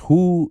realize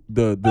who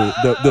the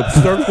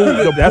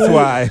circle. That's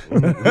why.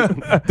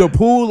 The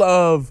pool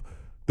of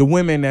the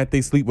women that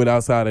they sleep with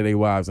outside of their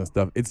wives and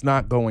stuff, it's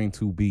not going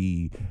to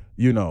be,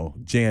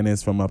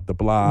 Janice from up the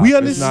block. We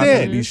It's not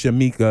going understand. to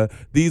be Shamika.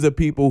 These are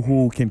people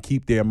who can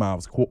keep their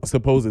mouths,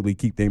 supposedly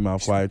keep their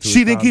mouth quiet.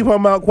 She didn't keep her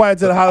mouth quiet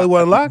to the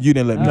Hollywood Unlocked. You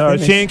didn't let me No,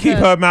 finish. she didn't keep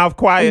her mouth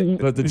quiet.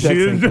 Because the checks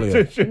ain't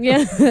clear.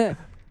 Yeah.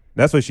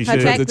 That's what she Her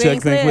should check have. the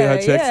checks ain't clear.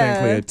 Her checks ain't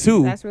clear.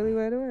 Two, That's really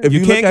what it was. if You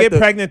look can't at get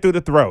pregnant through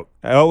the throat.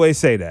 I always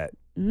say that.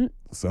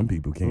 Some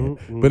people can.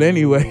 But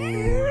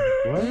anyway.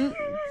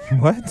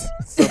 What?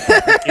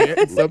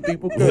 Some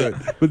people could.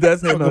 But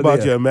that's Talk not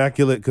about your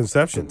immaculate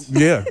conceptions.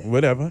 Yeah,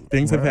 whatever.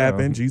 Things have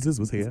happened. Jesus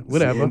was here.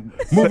 Whatever.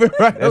 Moving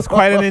right That's along.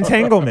 quite an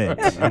entanglement.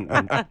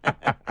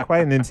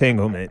 Quite an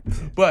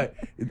entanglement. But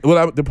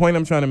the point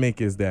I'm trying to make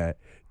is that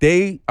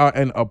they are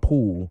in a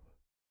pool.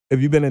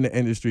 If you've been in the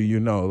industry,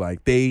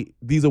 like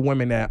these are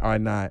women that are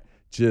not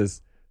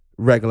just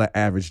regular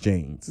average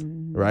Janes,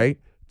 right?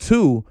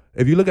 Two,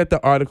 if you look at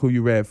the article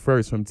you read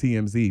first from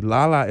TMZ,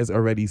 Lala is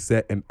already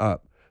setting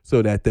up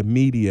so that the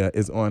media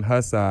is on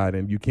her side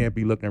and you can't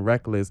be looking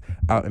reckless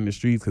out in the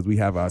streets because we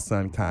have our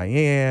son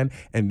Cayenne,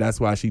 and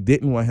that's why she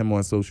didn't want him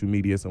on social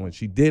media. So when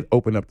she did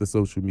open up the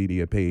social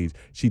media page,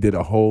 she did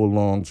a whole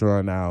long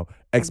drawn out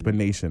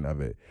explanation of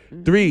it.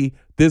 Three,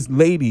 this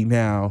lady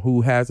now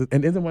who has,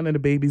 and isn't one of the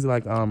babies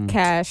like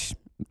Cash.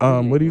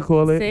 what do you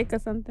call it? Sick or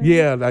something?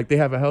 Yeah, like they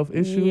have a health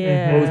issue.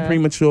 Yeah. Or it was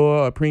premature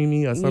or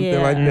preemie or something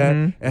like that,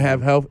 Mhm. and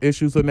have health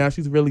issues. So now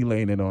she's really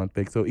laying it on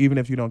thick. So even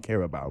if you don't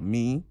care about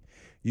me,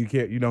 you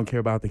don't care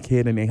about the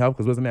kid and their health,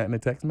 because wasn't that in the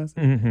text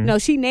message? Mm-hmm. No,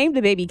 she named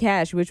the baby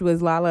Cash, which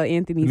was Lala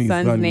Anthony's Anthony's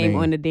son's son's name name.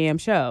 on the damn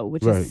show,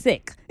 which Right. is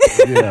sick.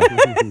 Yeah.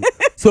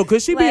 So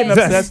could she be an Like-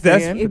 obsessed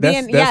fan?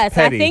 Yes,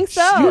 petty. I think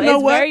so. You know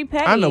it's what? very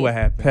petty. I know what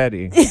happened.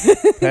 Petty.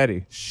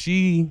 Petty.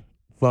 She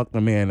fucked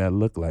a man that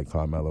looked like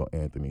Carmelo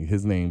Anthony.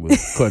 His name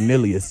was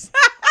Cornelius.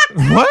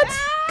 What?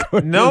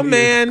 No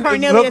man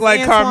Cornelius look like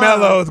Antoine.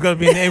 Carmelo is going to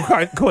be named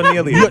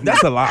Cornelius. Yeah,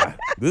 that's a lie.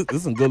 This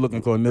some good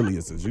looking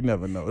Corneliuses. You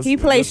never know. He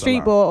played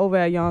street ball over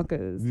at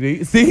Yonkers.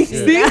 See?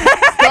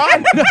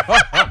 Start? No.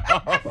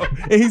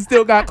 And he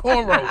still got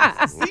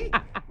cornrows. See?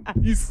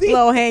 You see?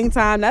 Little hang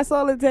time. That's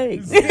all it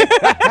takes.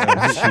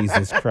 Oh,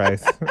 Jesus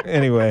Christ.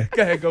 Anyway.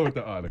 Go ahead, go with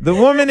the article. The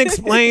woman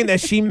explained that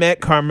she met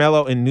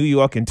Carmelo in New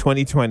York in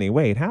 2020.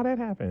 Wait, how'd that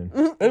happen?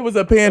 It was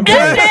a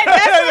pandemic.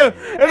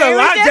 It's a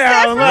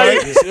lockdown.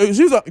 Like,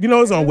 She was,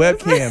 it's on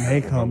webcam.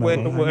 Hey,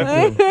 Carmelo.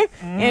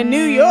 In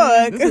New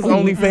York. This is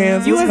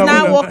OnlyFans. You What's was coming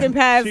not up? walking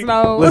past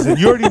no. Listen,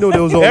 you already know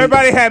there was only.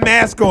 everybody had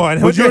masks on.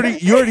 But you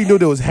already knew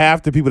there was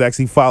half the people that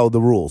actually followed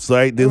the rules,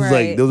 right? There was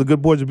Right. there was a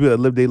good portion of people that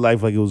lived their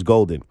life like it was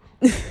golden.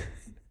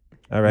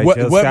 All right, What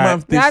Jill what Scott.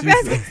 month did Not she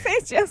that say?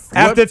 it's just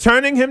After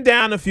turning him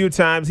down a few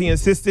times, he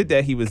insisted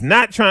that he was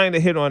not trying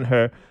to hit on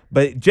her,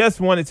 but just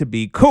wanted to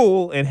be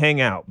cool and hang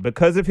out.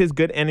 Because of his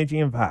good energy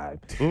and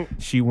vibe,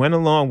 she went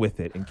along with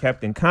it and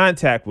kept in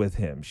contact with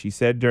him. She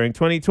said during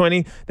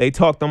 2020, they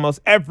talked almost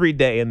every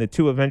day, and the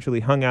two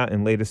eventually hung out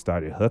and later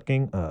started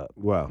hooking up.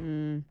 Wow.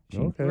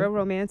 Okay. real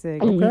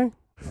romantic. Okay.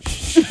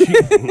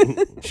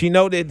 She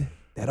noted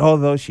that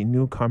although she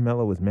knew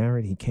Carmelo was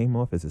married, he came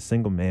off as a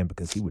single man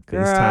because he would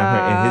FaceTime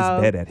her in Girl.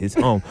 his bed at his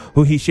home,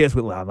 who he shares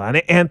with Lala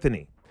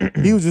Anthony.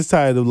 He was just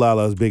tired of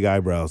Lala's big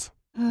eyebrows.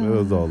 That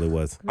was all it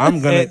was. I'm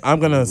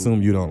gonna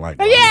assume you don't like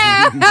that.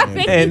 Yeah, I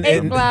think And- it's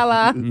and-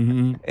 Lala.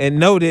 And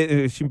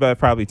noted, she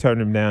probably turned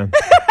him down.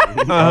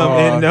 Oh,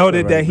 And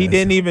noted that he correct.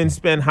 didn't even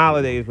spend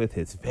holidays with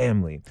his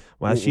family.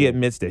 While she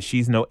admits that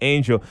she's no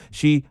angel,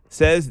 she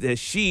says that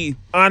she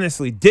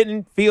honestly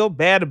didn't feel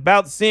bad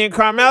about seeing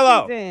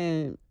Carmelo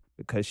Damn.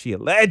 because she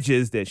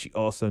alleges that she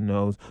also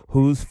knows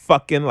who's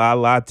fucking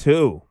Lala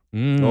too.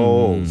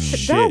 Oh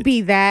shit! Don't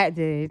be that,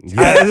 dude.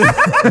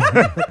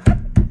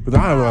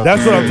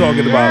 That's what I'm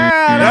talking about.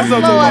 That's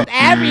what I'm blow up talking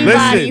about.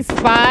 everybody's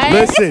spot.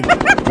 Listen,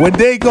 when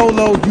they go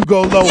low, you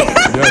go lower.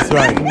 That's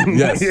right.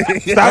 Yes.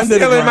 Stop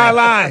stealing my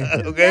line.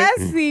 Okay?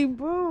 Messy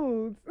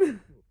boots.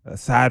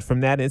 Aside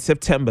from that, in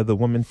September, the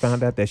woman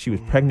found out that she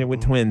was pregnant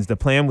with twins. The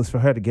plan was for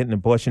her to get an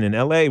abortion in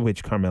L.A.,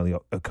 which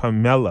Carmelo,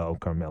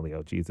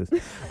 Jesus,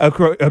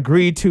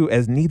 agreed to,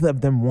 as neither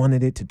of them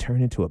wanted it to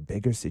turn into a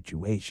bigger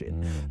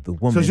situation. The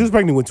woman, So she was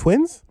pregnant with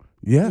twins?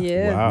 Yeah.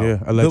 Yeah. Wow. Yeah.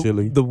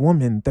 Allegedly. the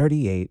woman,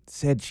 38,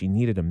 said she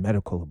needed a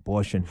medical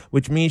abortion,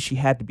 which means she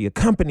had to be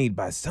accompanied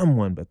by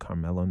someone. But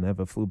Carmelo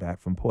never flew back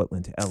from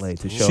Portland to L.A.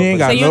 to show She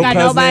ain't up. got So you no got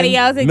cousin, nobody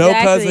else. Exactly. no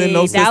cousin,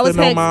 no that sister, was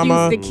no her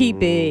mama. excuse to keep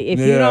it. If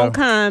you Yeah. don't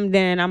come,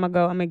 then I'm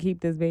gonna keep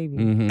this baby.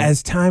 Mhm.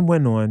 As time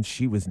went on,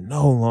 she was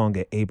no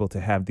longer able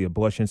to have the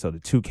abortion, so the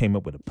two came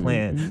up with a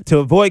plan. To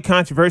avoid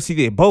controversy,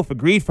 they both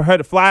agreed for her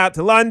to fly out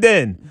to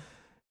London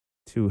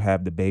to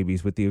have the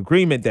babies, with the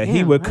agreement that he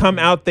Damn, would wow. come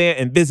out there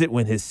and visit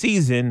when his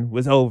season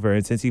was over.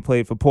 And since he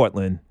played for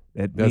Portland,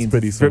 That's means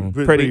pretty it's soon.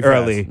 pretty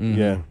early. fast.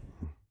 Yeah.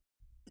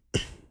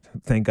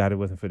 Thank God it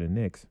wasn't for the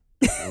Knicks.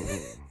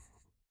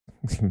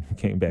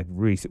 Came back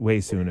way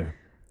sooner.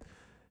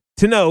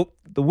 To note,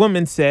 the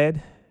woman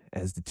said,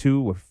 as the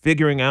two were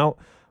figuring out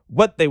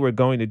what they were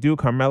going to do,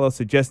 Carmelo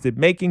suggested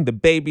making the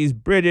babies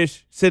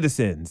British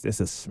citizens. That's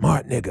a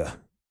smart nigga.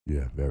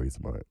 Yeah. Very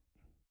smart.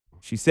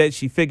 She said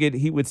she figured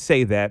he would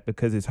say that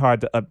because it's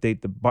hard to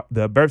update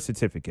the birth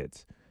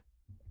certificates,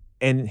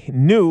 and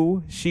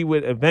knew she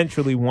would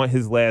eventually want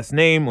his last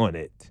name on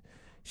it.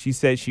 She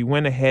said she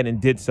went ahead and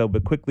did so,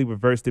 but quickly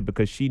reversed it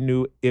because she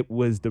knew it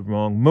was the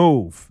wrong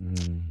move.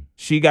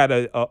 She got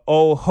a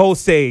old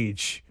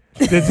Osage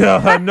to tell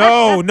her,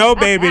 no,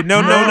 baby,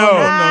 no,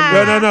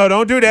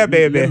 don't do that,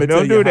 baby,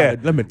 don't do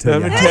that. Let me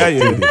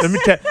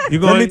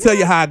tell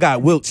you how I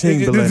got Wilt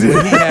Chamberlain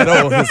when he had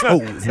all his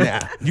hoes.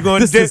 Now you're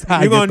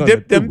gonna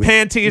dip them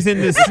panties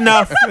in the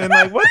snuff and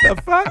like, what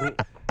the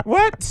fuck?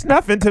 What?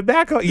 Snuff and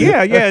tobacco?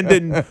 Yeah, and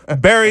then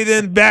bury it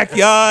in the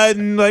backyard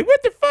and like,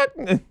 what the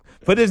fuck?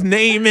 Put his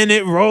name in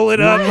it, roll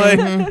it up, like,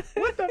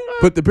 what the fuck?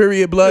 Put the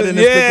period blood in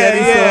the spaghetti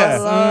sauce.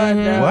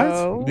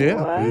 What?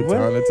 Yeah, I'm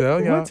trying to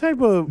tell y'all. What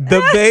type of...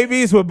 The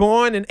babies were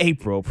born in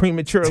April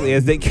prematurely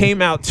as they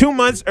came out 2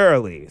 months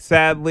early.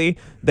 Sadly,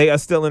 they are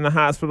still in the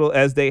hospital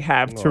as they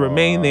have to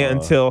remain there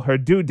until her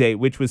due date,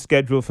 which was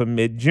scheduled for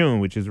mid-June,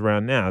 which is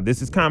around now.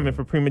 This is common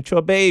for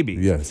premature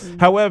babies. Yes.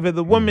 However,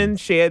 the woman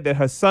shared that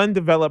her son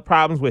developed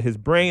problems with his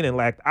brain and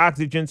lacked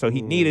oxygen, so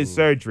he needed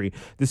surgery.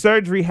 The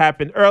surgery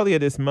happened earlier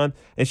this month,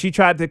 and she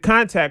tried to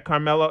contact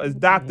Carmelo as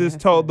doctors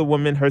told the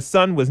woman her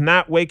son was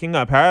not waking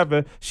up.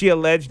 However, she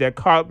alleged that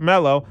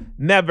Carmelo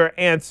never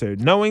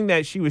answered. Knowing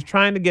that she was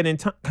trying to get in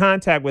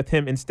contact with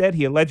him, instead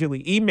he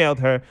allegedly emailed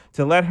her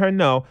to let her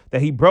know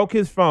that he broke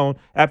his phone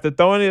after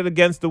throwing it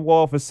against the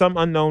wall for some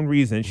unknown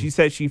reason. She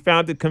said she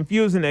found it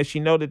confusing as she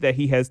noted that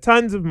he has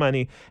tons of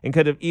money and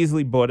could have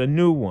easily bought a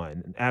new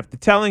one. After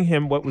telling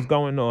him what was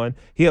going on,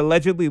 he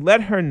allegedly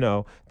let her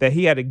know that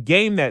he had a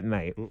game that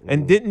night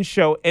and didn't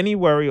show any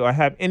worry or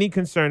have any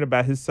concern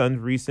about his son's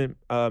recent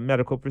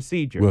medical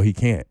procedure. Well, he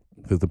can't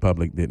because the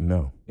public didn't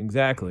know.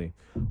 Exactly.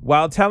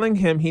 While telling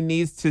him he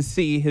needs to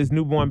see his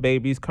newborn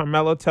babies,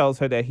 Carmelo tells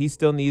her that he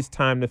still needs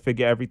time to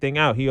figure everything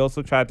out. He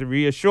also tried to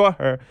reassure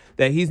her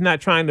that he's not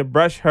trying to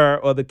brush her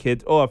or the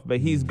kids off, but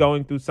he's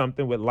going through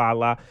something with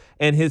Lala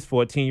and his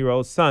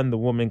 14-year-old son, the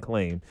woman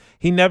claimed.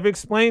 He never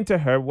explained to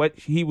her what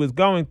he was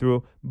going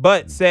through,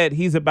 but said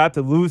he's about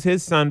to lose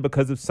his son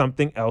because of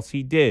something else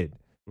he did.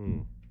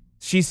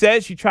 She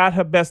said she tried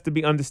her best to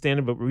be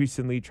understanding, but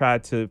recently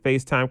tried to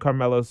FaceTime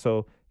Carmelo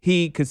so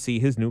he could see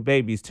his new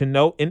babies. To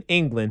note, in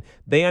England,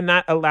 they are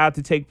not allowed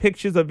to take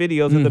pictures or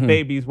videos of the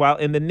babies while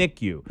in the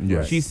NICU.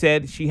 Yes. She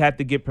said she had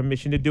to get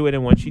permission to do it,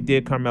 and once she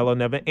did, Carmelo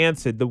never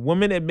answered. The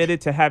woman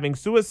admitted to having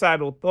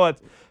suicidal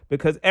thoughts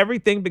because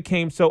everything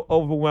became so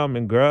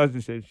overwhelming. Girls,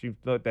 she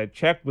thought that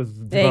check was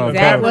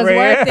Exactly. Was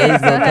worth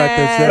it.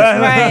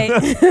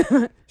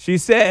 Right. She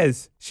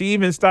says she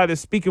even started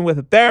speaking with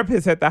a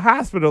therapist at the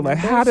hospital. Like,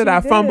 how did she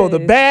I fumble the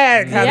did.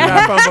 bag? How did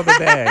I fumble the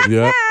bag?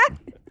 Yeah.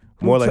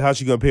 More like how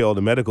she gonna pay all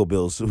the medical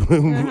bills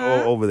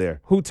over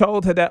there. Who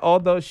told her that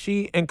although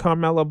she and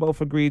Carmelo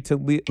both agreed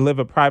to live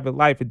a private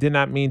life, it did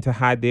not mean to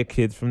hide their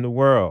kids from the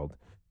world.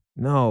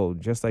 No,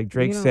 just like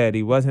Drake said,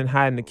 he wasn't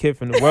hiding the kid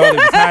from the world. He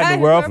was hiding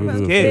the world from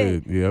his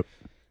kid. Yep.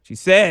 She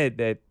said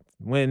that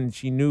when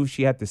she knew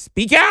she had to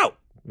speak out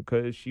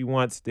because she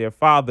wants their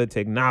father to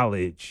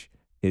acknowledge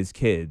his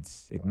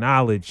kids,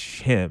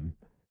 acknowledge him,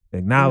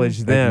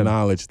 acknowledge them.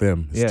 Acknowledge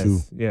them. It's Yes, true.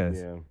 yes.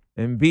 Yeah.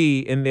 And be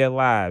in their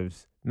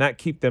lives, not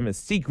keep them a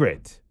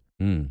secret.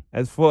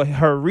 As for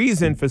her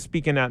reason for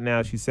speaking out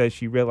now, she says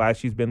she realized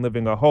she's been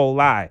living a whole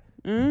lie.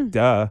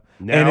 Duh.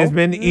 Now? And it's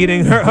been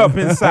eating her up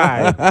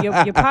inside.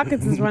 Your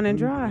pockets is running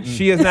dry.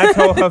 She has not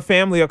told her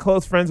family or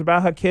close friends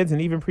about her kids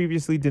and even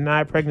previously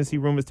denied pregnancy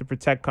rumors to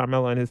protect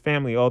Carmelo and his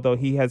family. Although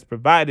he has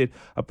provided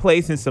a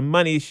place and some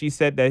money, she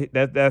said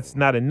that's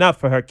not enough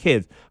for her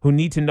kids, who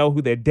need to know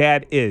who their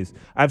dad is.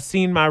 I've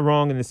seen my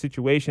wrong in the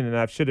situation and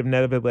I should have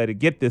never let it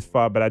get this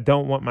far, but I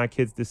don't want my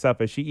kids to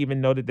suffer. She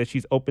even noted that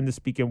she's open to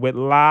speaking with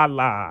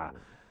Lala.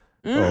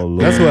 Oh, Lord.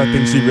 That's what I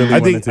think she really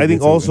wanted to I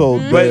think get to. also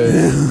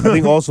I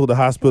think also the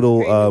hospital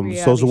Reality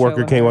social show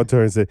worker with came her. up to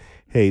her and said,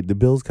 "Hey, the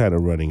bill's kind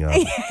of running out at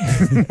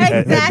this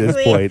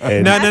Exactly. point."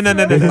 And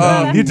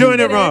No. You're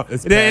doing it wrong.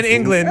 It's They're in passing.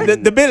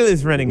 England. The bill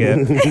is running out.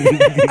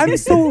 I'm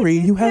sorry,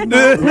 you have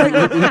not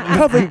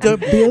covered the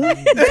bill.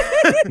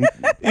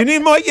 You need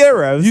more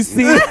euros. You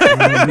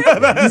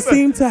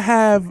seem to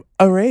have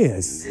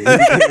arrears.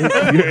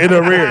 you're in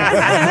arrears.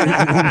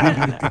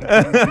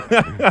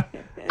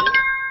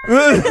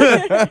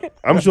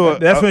 I'm sure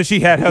That's when she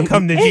had her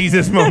come to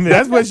Jesus moment.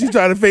 that's when she's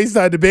trying to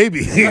FaceTime the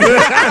baby.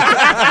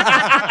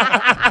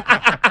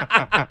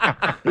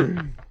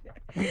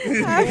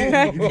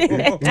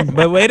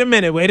 But wait a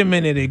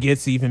minute, it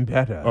gets even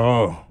better.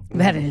 Oh.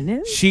 Better than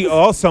this. She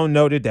also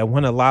noted that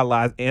one of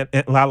Lala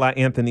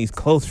Anthony's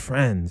close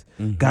friends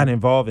got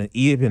involved and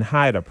even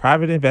hired a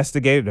private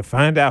investigator to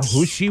find out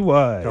who she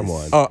was. Come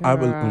on. Oh, I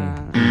was.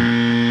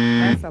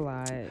 That's a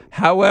lot.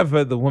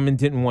 However, the woman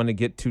didn't want to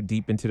get too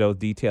deep into those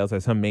details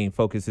as her main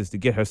focus is to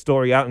get her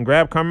story out and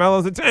grab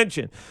Carmelo's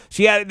attention.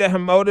 She added that her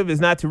motive is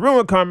not to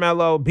ruin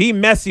Carmelo, be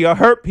messy, or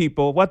hurt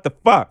people. What the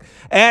fuck?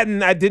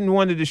 Adding, I didn't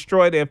want to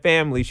destroy their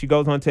family. She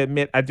goes on to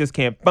admit, I just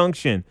can't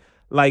function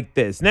like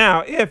this.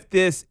 Now, if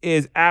this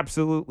is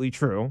absolutely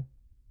true,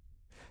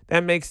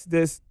 that makes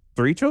this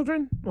 3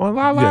 children on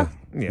Lala.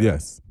 Yeah.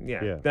 Yes.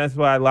 Yeah. That's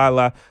why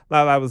Lala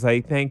was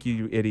like, "Thank you,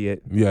 you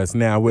idiot." Yes.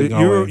 Now we're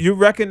going. You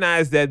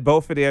recognize that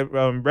both of their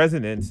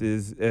residents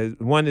is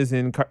one is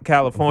in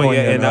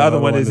California and the other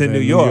one is in New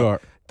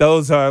York.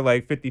 Those are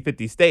like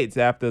 50-50 states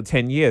after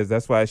 10 years.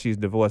 That's why she's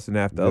divorcing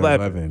after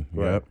 11.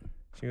 Yep.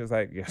 She was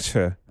like, yeah,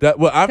 sure.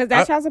 Because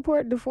that child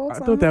support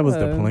defaults. I thought that was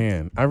the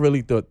plan. I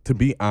really thought, to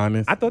be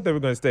honest. I thought they were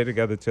going to stay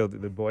together till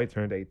the boy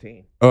turned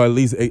 18. Or at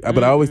least 8.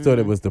 But I always thought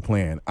it was the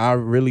plan. I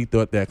really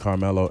thought that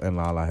Carmelo and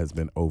Lala has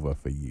been over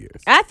for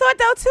years. I thought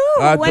though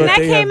too. When that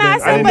came out,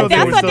 I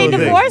thought they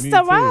divorced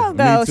a while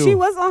ago. She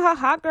was on her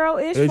hot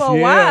girl-ish for a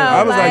while.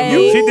 I was like,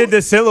 she did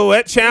the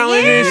silhouette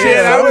challenge and shit.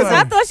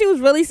 I thought she was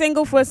really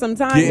single for some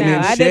time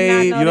now. I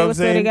did not know they were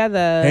still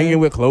together. Hanging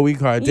with Khloe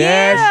Kardashian.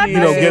 Yeah,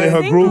 getting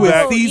her groove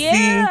back.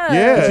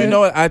 Yeah. But you know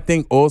what? I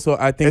think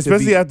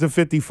especially after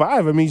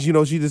 55. I mean, she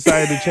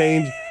decided to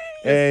change.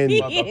 And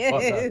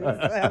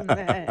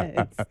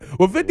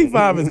well,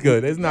 55 is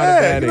good. It's not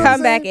a bad age.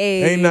 Comeback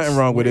age. Ain't nothing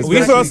wrong with it.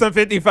 We saw some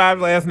 55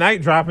 last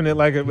night, dropping it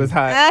like it was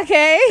hot.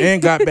 Okay. And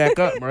got back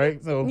up,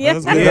 right? So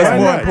that's more important.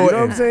 You know what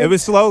I'm saying? It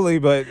was slowly,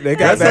 but they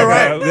got That's back all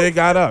right. up. They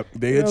got up.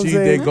 They achieved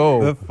their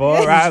goal.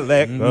 Before I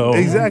let go.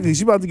 Exactly.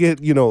 She about to get,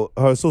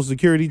 her Social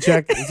Security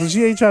check, so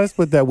she ain't trying to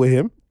split that with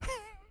him.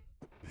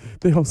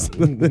 They don't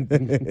split.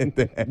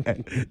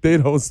 They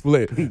don't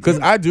split. Because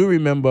I do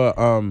remember,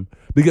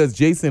 because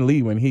Jason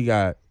Lee, when he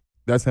got,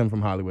 that's him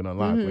from Hollywood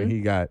Unlocked, when he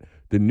got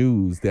the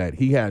news that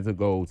he had to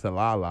go to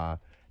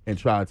Lala and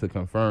try to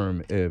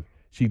confirm if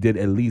she did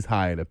at least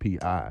hire the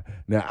PI.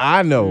 Now,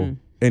 I know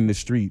in the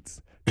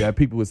streets that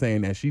people were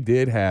saying that she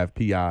did have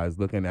PIs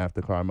looking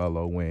after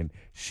Carmelo when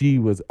she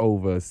was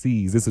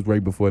overseas. This is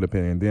right before the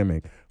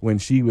pandemic. When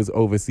she was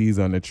overseas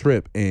on a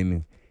trip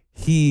and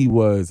he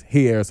was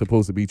here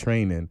supposed to be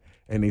training,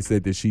 and they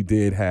said that she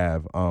did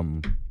have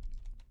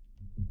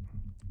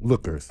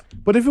lookers.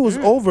 But if it was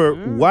over,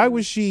 why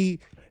was she?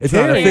 It's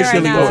not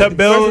officially right to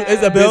build.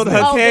 It's a build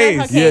her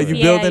case. Yeah, you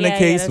building a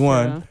case.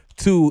 One.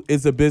 Two,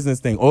 it's a business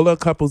thing. All the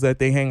couples that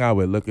they hang out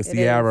with. Look at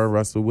Ciara,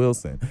 Russell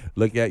Wilson.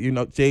 Look at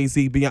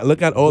Jay-Z, Beyonce.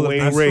 Look at all Wayne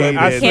of them. Wade,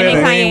 Kim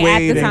and Kanye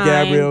Wade at the and time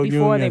Gabrielle before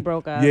Union. they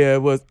broke up. Yeah,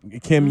 it was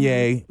Kim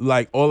Ye.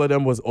 Like all of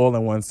them was all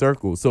in one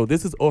circle. So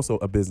this is also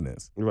a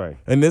business. Right.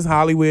 And this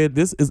Hollywood,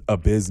 this is a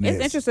business.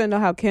 It's interesting though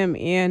how Kim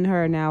and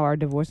her now are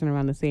divorcing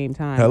around the same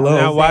time. Hello.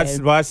 Now watch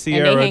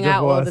Ciara and they hang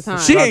out all the divorce. time.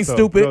 She ain't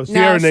stupid. No,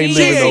 Ciara ain't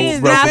she living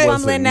is no not Russell fumbling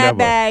Wilson. that Never.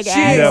 bag. She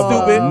ain't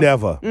stupid.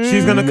 Never.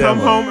 She's gonna come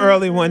Never. home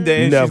early one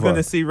day and she's Never.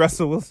 gonna see Russell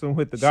Wilson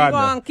with the She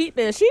gardener. gonna keep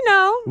it. She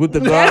know. With the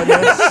gardener.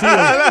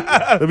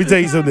 Let me tell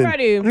you something.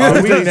 Ready. Are Let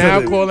me we tell you now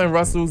something. calling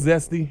Russell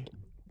zesty?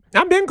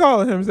 I've been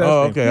calling him Zesty.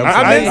 Oh, okay.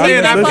 I've been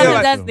saying I I'm feel calling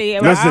like Dusty. I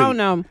Listen. don't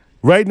know.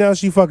 Right now,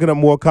 she fucking up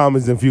more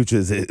commas than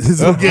Futures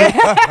is. Okay.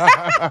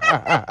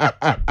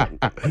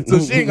 So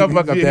she ain't gonna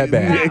fuck up that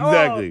bag. Yeah,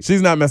 exactly.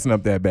 She's not messing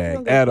up that Don't bag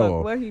give a at fuck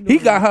all. what he He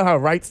doing. got her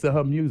rights to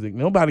her music.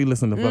 Nobody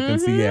listen to fucking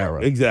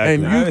Ciara.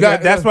 Exactly. And you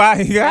got that's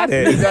why he got you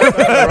it. got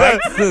her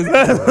rights to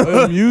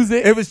her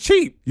music. It was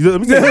cheap.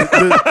 Let me tell you,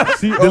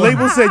 the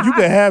label said you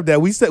can have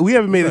that. We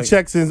haven't made a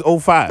check since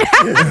 05. They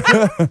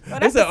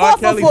said R.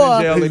 Kelly's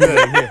in jail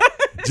again.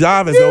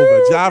 Job is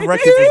over. Job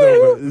records is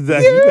over.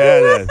 Exactly. You can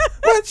have that.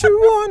 What you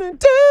wanna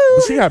do?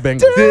 But she got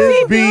bangers.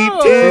 This beat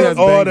She is has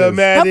bangers.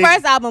 automatic. Her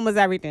first album was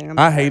everything.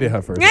 I hated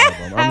her first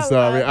album. I'm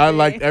sorry. I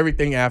liked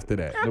everything after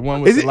that. The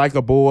one with Like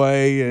a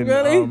Boy and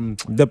Really?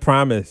 The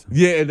Promise.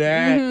 yeah,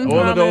 that all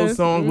of those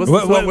songs. What's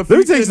What- the song with Let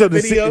me tell you Future in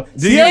the something.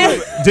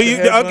 video? Do you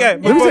okay?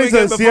 Let me tell you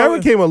something. Ciara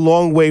came a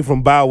long way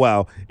from Bow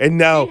Wow, and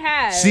now She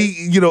has.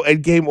 she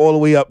and came all the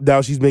way up.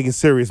 Now she's making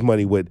serious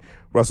money with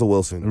Russell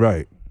Wilson.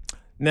 Right.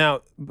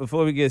 Now,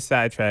 before we get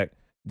sidetracked,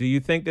 do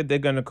you think that they're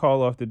gonna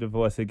call off the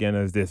divorce again,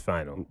 or is this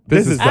final?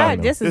 This is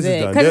final. This is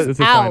it. done. Because This it's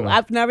is out. final.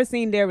 I've never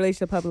seen their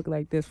relationship public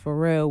like this for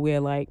real, where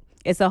like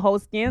it's a whole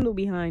scandal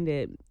behind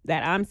it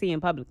that I'm seeing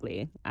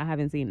publicly. I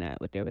haven't seen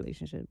that with their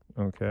relationship.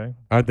 Okay.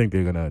 I think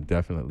they're gonna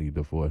definitely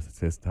divorce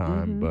this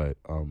time, but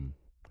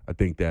I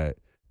think that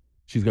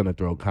she's gonna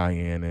throw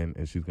Cayenne in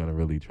and she's gonna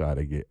really try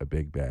to get a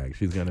big bag.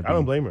 She's gonna. I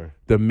don't blame her.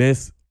 The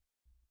Miss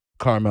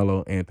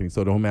Carmelo Anthony.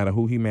 So no matter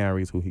who he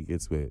marries, who he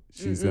gets with,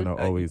 she's gonna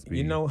always be.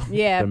 You know.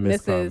 Yeah, the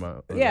Miss Mrs.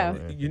 Carmelo Yeah.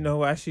 Anthony. You know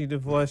why she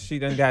divorced? She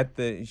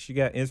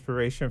got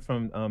inspiration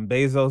from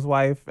Bezos'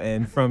 wife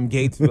and from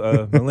Gates,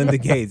 Melinda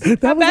Gates. My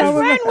best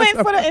friend went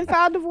for the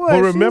filed divorce. But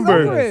She was over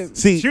remember, it.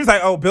 see, She was like,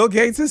 "Oh, Bill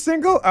Gates is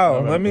single.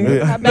 Oh, let me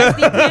Her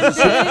bestie Kim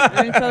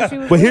shit until she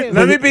was But here- with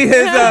let me be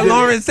his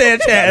Lauren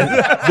Sanchez."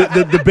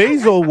 the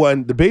Basil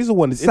one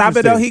is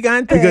interesting Sábado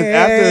gigante.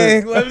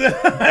 because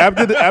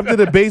after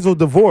the Basil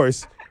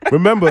divorce,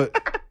 remember,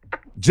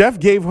 Jeff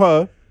gave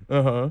her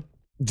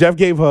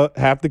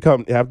half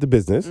the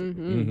business,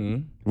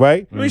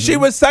 right? I mean, she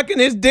was sucking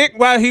his dick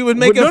while he was But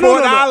making $4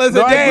 I a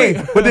day.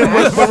 agree. But then,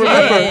 but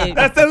remember,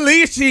 That's the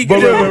least she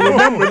but could do.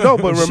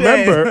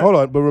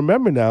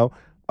 remember now.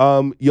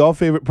 Y'all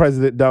favorite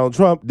president Donald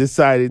Trump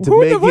decided to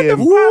Who make the- what the him.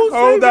 fuck?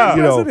 Hold up.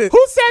 You know,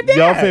 Who said that?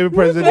 y'all favorite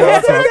president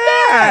Donald Trump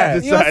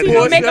You don't see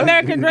no decided. Make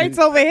America Great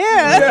over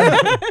here.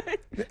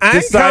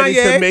 decided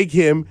Kanye. to make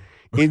him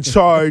in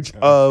charge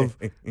of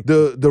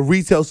the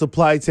retail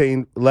supply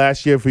chain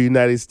last year for the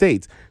United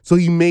States. So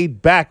he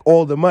made back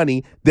all the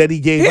money that he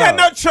gave He out. had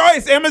no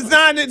choice.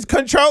 Amazon is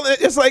controlling.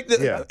 It's like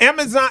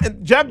Amazon.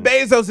 Jeff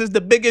Bezos is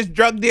the biggest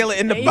drug dealer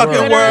in the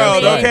fucking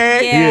world.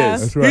 Okay, Yeah. He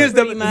is. That's right. He's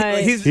Pretty much.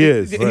 he's He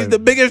is. he's the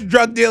biggest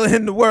drug dealer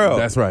in the world.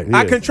 That's right.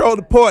 I is. control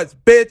the ports,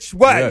 bitch.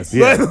 What? Yes.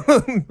 Yeah.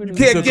 You He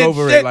can't took get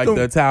over shit it like to-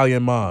 the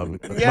Italian mob,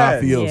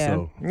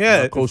 mafioso.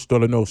 Yeah. Costa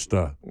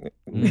Nostra.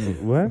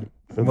 What?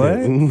 What?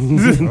 All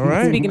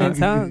right. Speaking in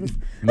tongues.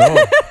 No,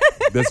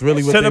 that's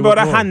really what Should they have were bought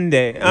a called.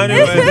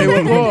 Hyundai. They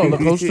were called the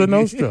Costa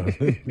Nostra.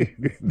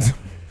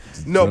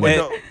 No, but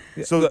no.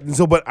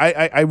 So, but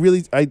I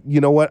really,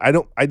 you know what?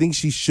 I think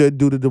she should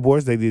do the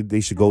divorce. They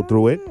should go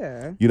through it.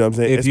 Yeah. You know what I'm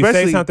saying? If you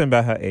say something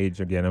about her age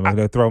again, I'm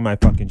gonna throw my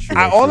fucking shoe.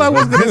 All I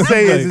was gonna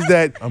say is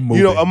that I'm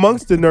you know, moving.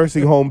 amongst the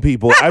nursing home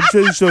people, I'm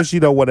pretty sure she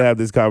don't want to have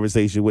this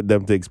conversation with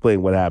them to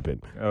explain what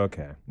happened.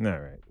 Okay. All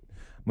right.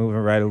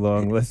 Moving right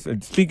along.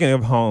 Speaking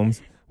of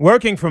homes,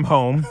 working from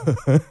home,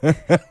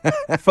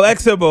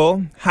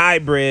 flexible,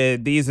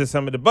 hybrid. These are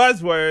some of the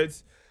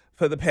buzzwords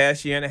for the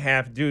past year and a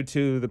half due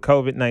to the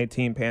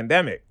COVID-19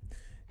 pandemic.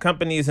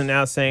 Companies are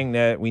now saying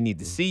that we need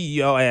to see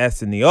your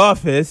ass in the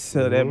office.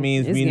 So that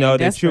means It's we getting know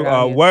that you desperate out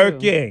are here, too.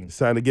 working. It's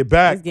time to get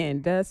back. It's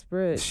getting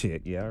desperate.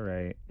 Shit, yeah,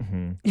 right.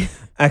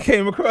 I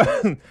came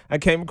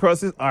across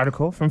this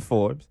article from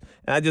Forbes,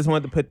 and I just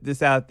wanted to put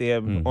this out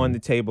there on the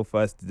table for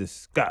us to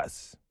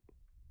discuss.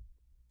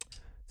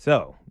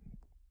 So,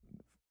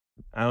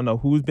 I don't know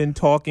who's been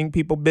talking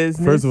people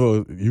business. First of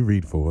all, you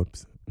read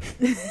Forbes.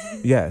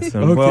 Yes,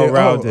 I'm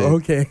well-rounded.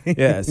 Okay.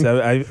 Yes,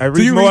 I Do read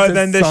you more read the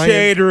than the science?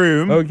 Shade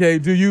Room. Okay.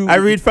 Do you? I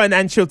read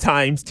Financial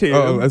Times too.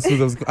 Oh, that's what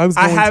I was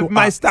I going have to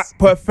my ask. stock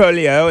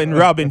portfolio in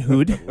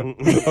Robinhood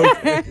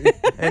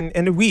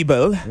and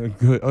Webull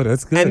Good. Oh,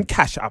 that's good. and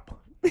Cash App.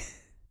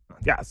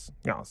 Yes.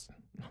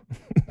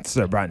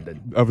 Sir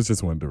Brandon. I was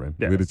just wondering.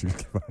 Yeah. Where did you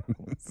find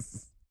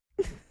this?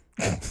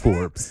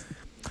 Forbes.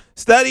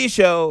 Study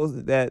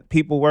shows that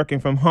people working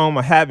from home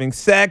are having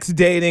sex,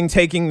 dating,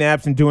 taking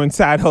naps, and doing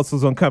side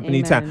hustles on company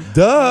Amen. time.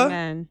 Duh.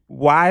 Amen.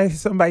 Why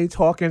is somebody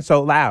talking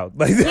so loud?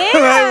 Like,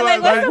 Yeah,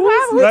 like, what's the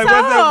problem? Who like,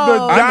 what's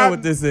told? I know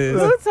what this is.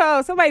 Who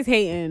told? Somebody's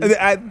hating.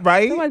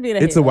 Right? Somebody's being a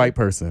It's a hater. white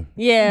person.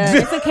 Yeah,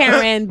 it's a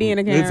Karen being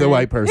a Karen. It's a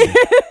white person.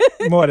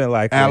 More than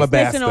likely.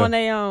 Alabasta. Snitching on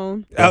their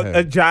own.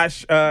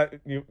 Josh,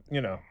 you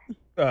know,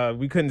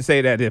 we couldn't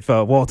say that if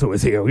Walter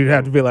was here. We'd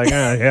have to be like,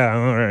 yeah,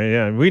 all right,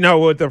 yeah. We know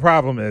what the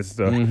problem is.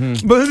 So.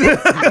 But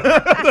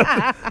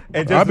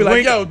and just I'll be like,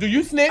 wink- yo, do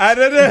you snitch? I'd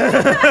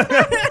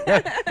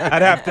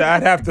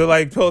have to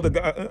like pull the.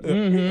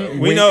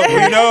 We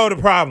know the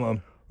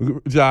problem.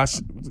 Josh,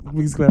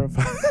 please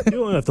clarify. You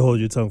don't have to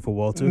hold your tongue for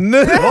Walter.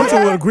 Walter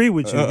will agree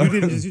with you.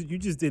 You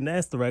just didn't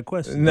ask the right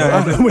question. No,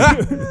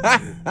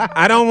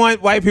 I don't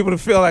want white people to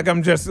feel like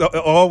I'm just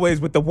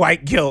always with the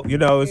white guilt, you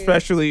know,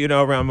 especially, you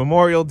know, around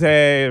Memorial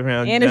Day,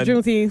 around And it's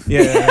Juneteenth. Yeah,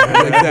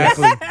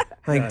 Exactly.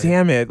 Like,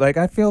 damn it. Like,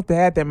 I feel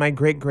bad that my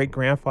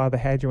great-great-grandfather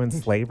had you in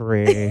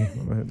slavery.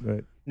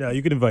 But, No,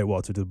 you can invite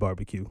Walter to the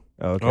barbecue.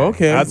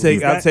 Okay. I'll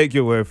take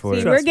your word for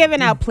See, it. we're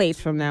giving out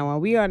plates from now on.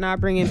 We are not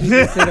bringing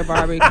people to the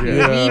barbecue.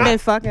 Yeah. We've been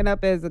fucking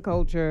up as a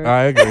culture.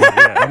 I agree.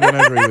 I'm going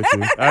to agree with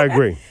you. I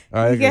agree.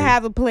 I You agree. can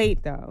have a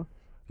plate though.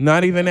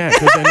 Not even that,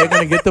 because then they're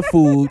going to get the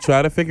food,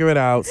 try to figure it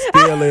out,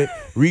 steal it,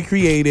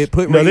 recreate it,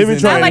 put No, they've been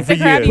raisins, trying Not like for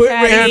the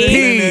Krabby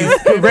years.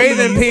 Patty.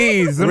 Raisin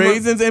peas.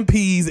 raisins and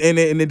peas in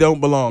it, and it don't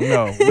belong.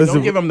 No,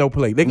 don't give them no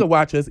plate. They can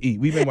watch us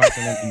eat. We've been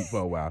watching them eat for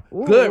a while.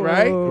 Good,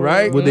 right?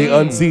 Right? With the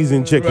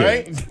unseasoned chicken.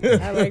 Right?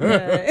 I like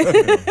that.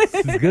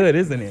 It's good,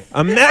 isn't it?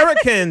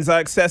 Americans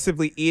are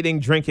excessively eating,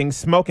 drinking,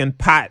 smoking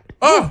pot,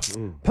 Oh,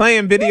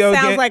 playing video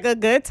Sounds games. like a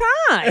good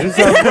time.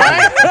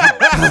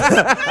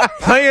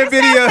 Playing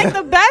video. Like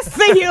the best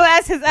the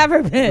U.S. has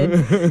ever been.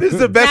 This is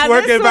the best Now,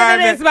 work this is what it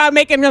environment. is about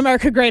making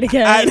America great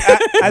again.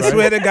 I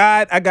swear to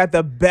God, I got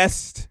the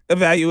best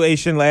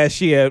evaluation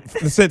last year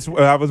since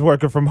I was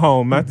working from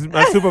home. My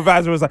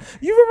supervisor was like,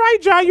 "You were right,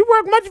 John. You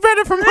work much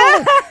better from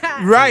home."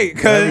 Right,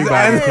 because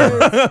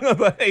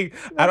I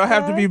don't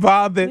have to be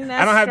bothered. You're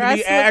I don't have to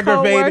be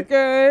aggravated.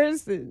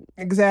 Coworkers.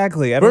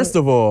 Exactly. first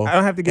of all, I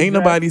don't have to get ain't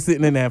dressed. nobody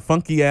sitting in that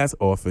funky ass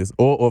office.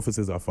 All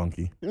offices are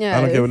funky. Yeah.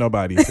 I don't care what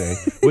nobody say.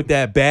 With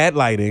that bad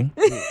lighting.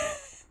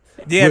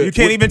 Yeah, With- you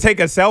can't even take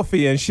a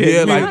selfie and shit. Yeah,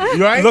 You like,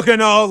 right?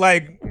 looking all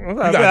like. You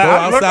gotta go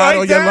outside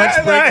on your lunch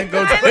break and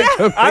go take a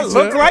picture. I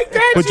look like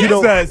that. But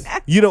Jesus.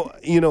 you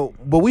know,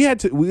 but we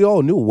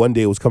all knew one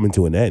day it was coming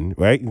to an end,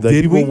 right? Like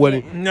Did people we?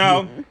 wouldn't-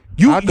 No.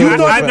 You I thought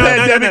thought- the no,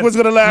 pandemic was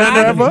gonna last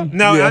forever?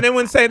 No, Yeah. I didn't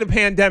want to say the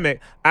pandemic.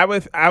 I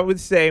would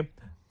say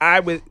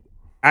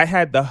I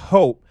had the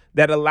hope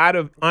that a lot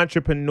of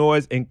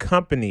entrepreneurs and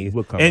companies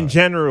Will come in out.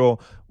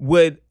 general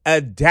would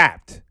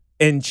adapt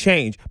and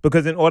change,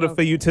 because in order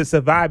for you to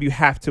survive, you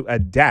have to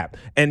adapt.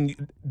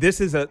 And this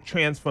is a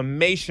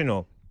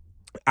transformational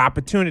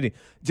opportunity.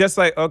 Just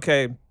like,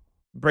 okay,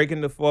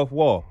 breaking the fourth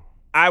wall.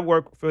 I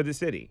work for the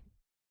city.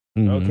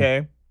 Mhm.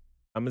 Okay.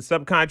 I'm a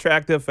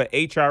subcontractor for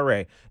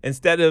HRA.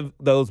 Instead of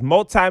those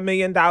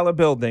multi-million-dollar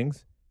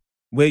buildings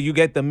where you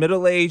get the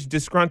middle-aged,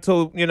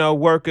 disgruntled,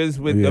 workers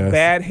with the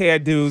bad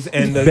hairdos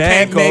and the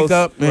bad cankles,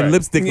 makeup and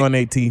lipstick on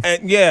their teeth.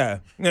 And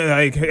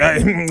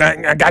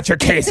I got your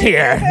case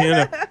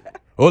here.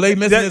 All they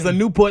missing is a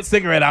Newport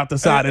cigarette out the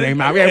side of their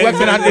mouth. Yeah, what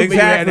can I do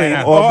exactly. for you?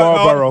 Or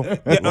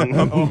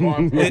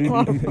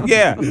Marlboro.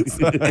 Yeah.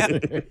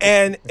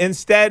 And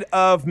instead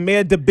of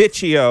Mayor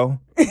DiBiccio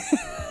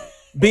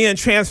being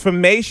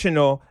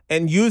transformational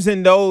and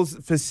using those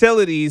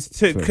facilities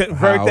to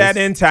convert that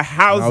into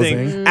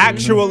housing.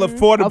 Actual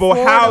affordable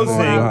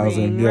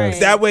housing. Yes.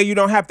 That way you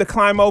don't have to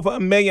climb over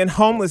 1 million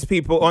homeless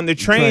people on the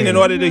train in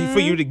order for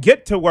you to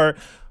get to work.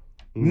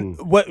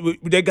 What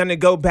they're gonna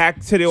go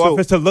back to the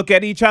office to look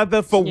at each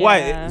other for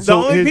what?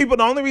 The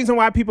only reason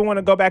why people want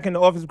to go back in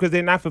the office is because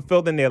they're not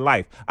fulfilled in their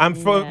life. I'm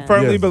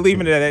firmly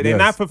believing that they're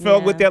not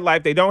fulfilled with their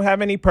life. They don't have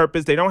any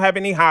purpose. They don't have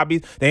any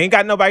hobbies. They ain't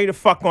got nobody to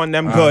fuck on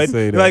them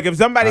good. Like if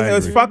somebody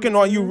is fucking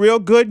on you real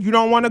good, you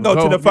don't want to go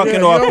to the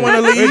fucking office. You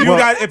don't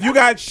leave. If you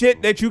got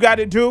shit that you got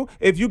to do,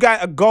 if you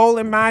got a goal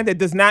in mind that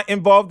does not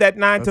involve that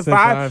 9 to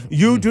 5,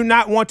 you do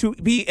not want to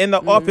be in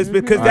the office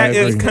because that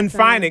is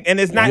confining, and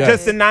it's not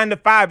just the 9 to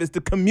 5. It's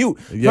the commute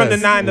from the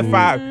 9 to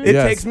 5. It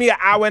takes me an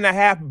hour and a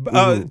half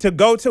to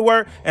go to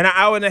work and an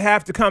hour and a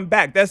half to come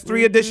back. That's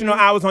 3 additional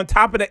hours on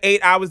top of the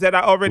 8 hours that I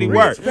already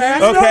work. Okay,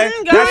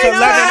 that's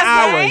 11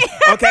 hours.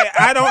 Okay,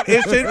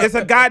 it's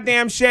a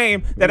goddamn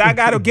shame that I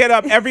gotta get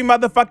up every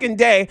motherfucking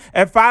day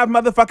at 5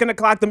 motherfucking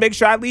o'clock to make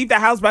sure I leave the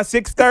house by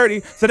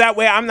 6:30 so that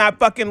way I'm not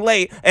fucking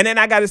late. And then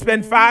I gotta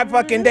spend 5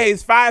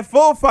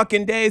 full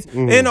fucking days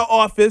in the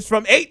office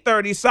from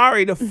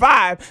 8:30 to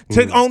 5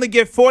 to only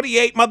get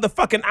 48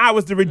 motherfucking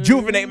hours to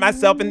rejuvenate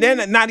myself, and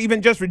then not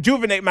even just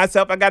rejuvenate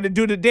myself. I got to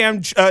do the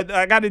damn.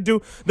 I got to do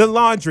the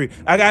laundry.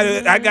 I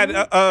got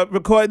to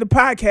record the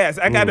podcast.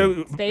 I got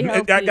to.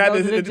 I got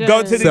to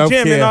go to the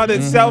Self-care. gym and all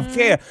the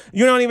self-care.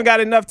 You don't even got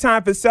enough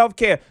time for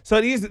self-care. So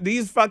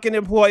these fucking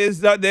employers,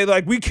 they're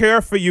like, we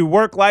care for you.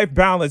 Work-life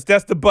balance.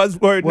 That's the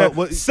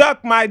buzzword.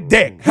 Suck my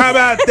dick. How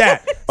about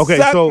that? Okay,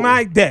 suck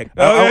my dick.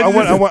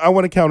 I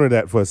want to counter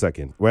that for a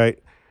second, right?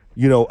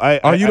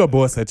 Are you the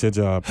boss at your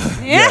job?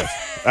 Yes,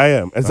 I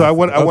am, and so I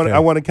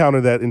want to counter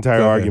that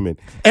entire argument.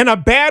 And a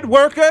bad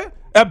worker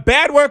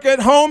at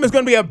home is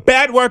going to be a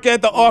bad worker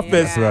at the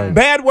office. Right.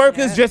 Bad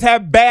workers just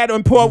have bad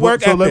and poor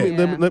work ethic.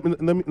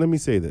 Let me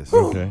say this.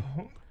 Okay.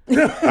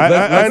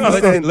 I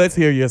understand. Let's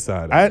hear your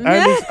side.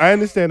 I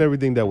understand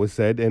everything that was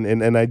said,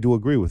 and I do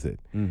agree with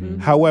it.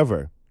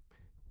 However,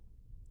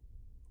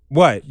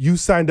 what? You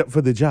signed up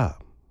for the job.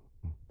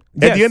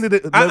 Yes. At the end of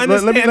the,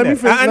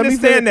 I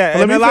understand that.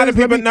 And a lot of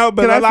people know,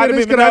 but a lot of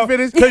people know. Can I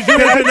finish? Because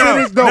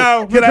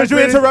you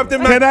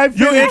interrupted my. Can I finish?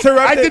 You interrupted.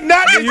 I did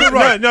not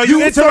interrupt. No,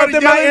 you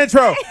interrupted my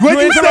intro. When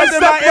you said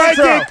stop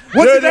writing,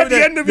 was it at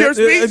the end of your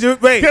speech?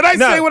 Can I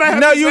say what I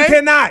have to say? No, you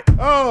cannot.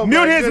 Oh,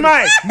 mute his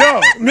mic.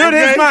 No, mute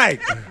his mic.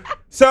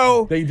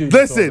 So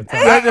listen.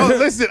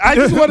 I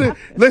just want to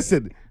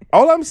listen.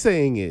 All I'm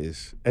saying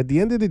is, at the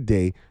end of the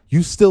day,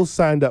 you still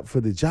signed up for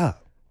the job.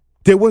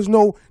 There was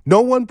no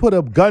one put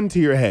a gun to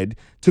your head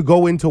to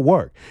go into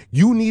work.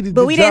 You needed the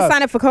job. But we didn't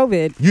sign up for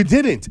COVID. You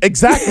didn't.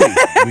 Exactly.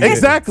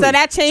 Exactly. So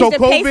that changed the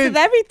pace of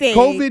everything.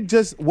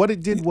 What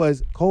it did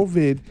was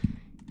COVID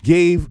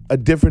gave a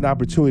different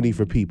opportunity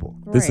for people.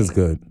 Right. This is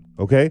good.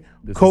 Okay?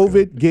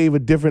 COVID gave a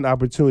different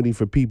opportunity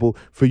for people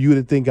for you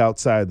to think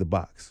outside the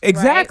box.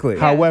 Exactly.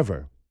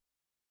 Right.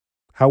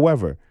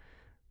 However,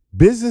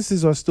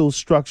 businesses are still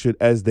structured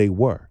as they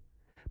were.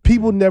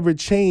 People never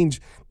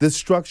change the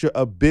structure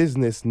of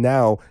business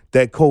now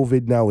that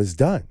COVID now is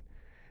done.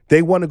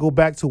 They want to go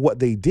back to what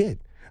they did.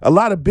 A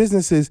lot of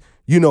businesses,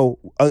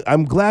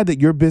 I'm glad that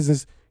your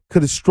business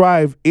could have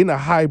strived in a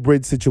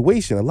hybrid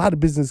situation. A lot of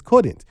business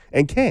couldn't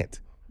and can't.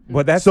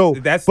 Well, that's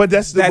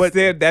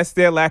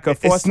their lack of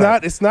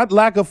foresight. It's not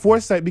lack of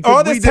foresight because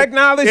all this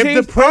technology.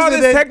 If the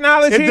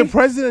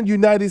president of the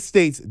United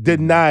States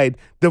denied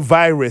the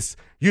virus,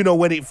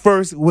 when it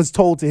first was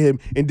told to him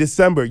in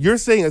December, you're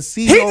saying a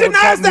CEO. He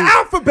denies the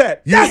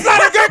alphabet. That's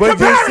not a good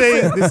comparison. You're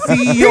saying the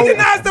CEO. He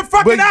denies the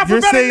fucking alphabet.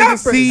 You're saying the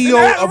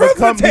CEO of a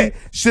company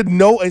should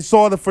know and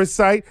saw the first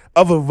sight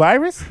of a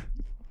virus.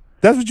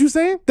 That's what you're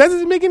saying? That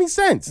doesn't make any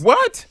sense.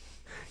 What?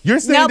 You're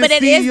saying no, but the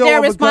it CEO is their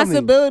of a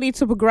responsibility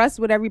to progress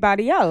with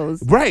everybody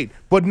else. Right,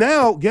 but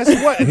now guess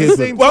what?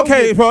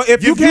 Okay, well,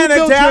 if you can't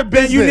adapt,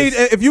 then you need.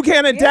 If you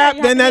can't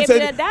adapt, then that's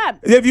it.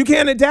 If you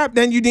can't adapt,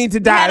 then you need to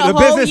die. The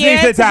business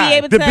needs to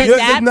die. The business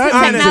does not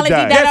technology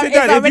yes, it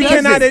does.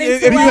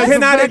 If you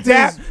cannot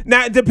adapt,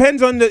 now it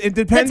depends on the. It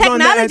depends on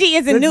the technology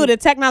isn't new. The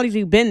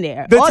technology been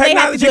there. All they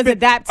have to do is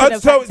adapt to the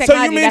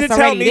technology that's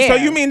already there. So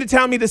you mean to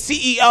tell me the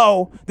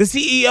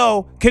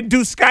CEO can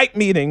do Skype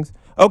meetings?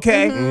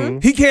 Okay,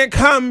 he can't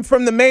come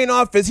from the main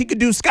office. He could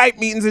do Skype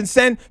meetings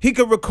and he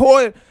could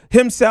record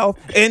himself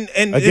and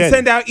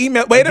send out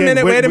email. Wait a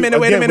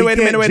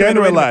minute.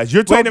 Generalize.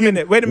 You're talking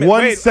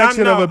one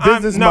section of a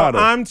business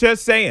model. I'm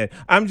just saying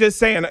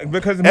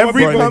because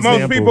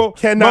most people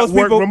cannot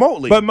work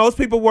remotely. But most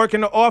people work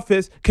in the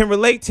office can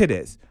relate to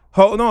this.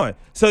 Hold on.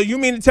 So you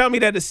mean to tell me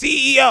that the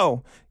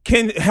CEO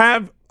can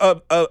have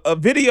a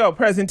video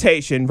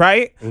presentation,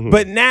 right?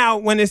 But now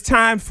when it's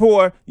time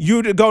for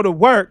you to go to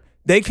work,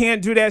 they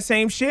can't do that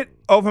same shit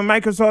over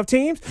Microsoft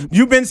Teams?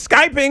 You've been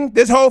Skyping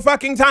this whole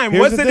fucking time.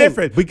 What's the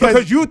difference?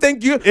 Because you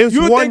think you're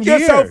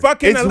so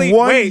fucking elite.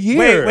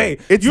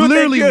 Wait. It's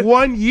literally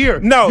 1 year.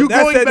 No, you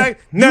going back.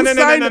 No.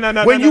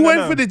 When you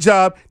went for the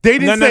job, they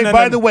didn't say,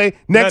 by the way,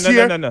 next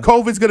year,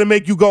 COVID's going to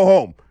make you go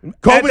home.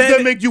 COVID's going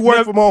to make you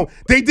work from home.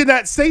 They did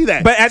not say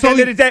that. But at the end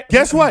of the day,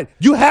 guess what?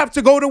 You have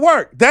to go to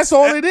work. That's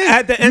all it is.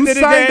 At the end of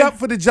the day, you signed up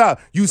for the job.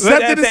 You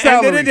accepted the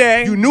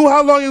salary. You knew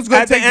how long it was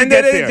going to take to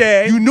get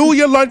there. You knew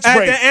your lunch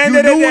break.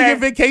 You knew your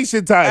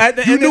vacation time.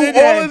 You knew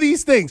all of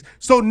these things.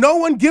 So no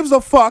one gives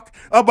a fuck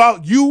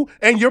about you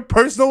and your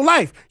personal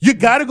life. You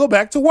got to go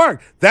back to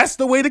work. That's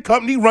the way the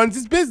company runs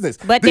its business.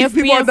 But they're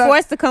being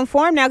forced to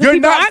conform now because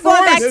people aren't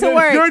going back to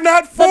work. You're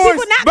not forced. But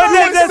people not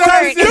going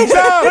back to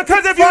work.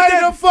 Because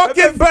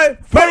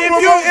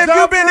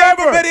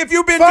if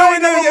you've been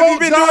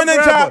doing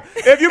a job,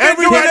 if you've been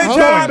doing a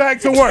job, back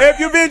to work. If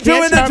you've been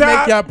doing a job,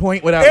 make your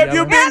point without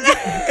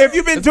if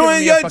you've been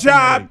doing your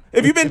job,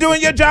 if you've been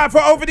doing your job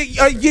for over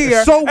a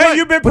year, so what? And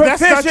you've been proficient,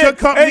 that's not your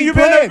company and you've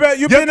plan. been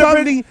your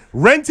company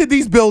rented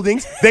these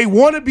buildings. They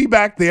want to be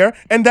back there,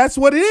 and that's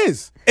what it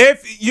is.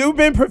 If you've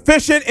been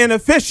proficient and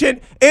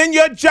efficient in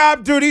your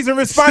job duties and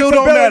responsibilities,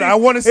 still don't matter. I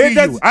want to see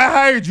you. I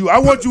hired you. I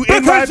want you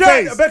in my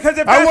face. Because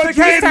if that's the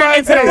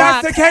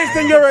case,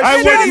 then you're a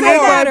shitty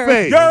boss.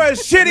 You're a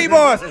shitty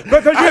boss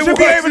because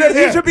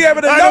you should be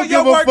able to know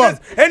your workers.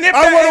 And if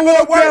they're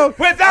able to work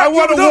without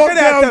you looking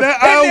at them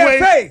in their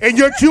face, in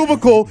your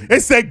cubicle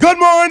and say good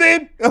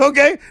morning.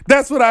 Okay,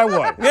 that's what I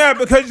want. Yeah,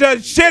 because you're a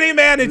shitty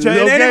manager,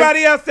 and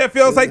anybody else that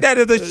feels like that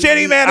is a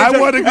shitty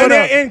manager, and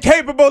they're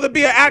incapable to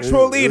be an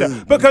actual leader.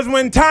 Because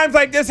when times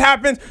like this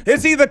happens,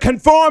 it's either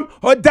conform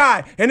or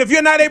die. And if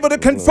you're not able to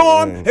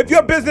conform, if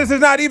your business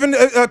is not even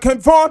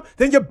conform,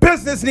 then your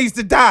business needs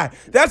to die.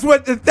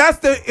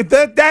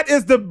 That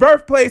is the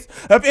birthplace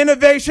of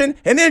innovation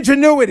and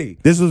ingenuity.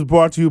 This was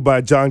brought to you by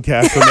John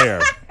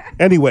Castanera.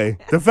 Anyway,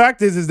 the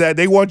fact is that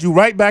they want you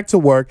right back to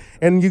work,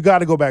 and you got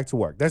to go back to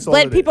work. That's all.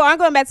 But people aren't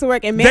going back to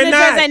work, and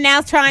managers are now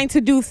trying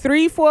to do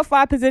 3, 4,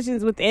 5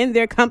 positions within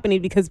their company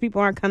because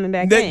people aren't coming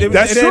back in.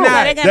 That's true. So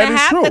they're going to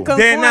have to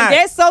conform.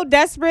 They're so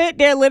desperate.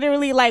 They're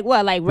literally like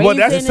what, like raising.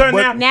 Now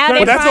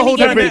they're trying to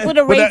get people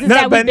to raises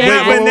that we didn't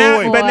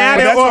ask for. But now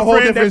they're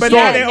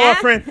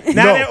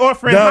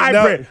offering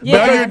hybrid.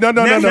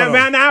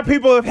 Now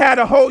people have had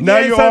a whole year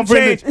and some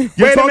change.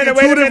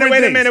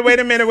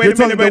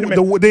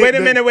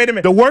 Wait a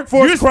minute. The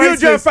workforce crisis. You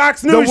spewed your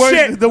Fox News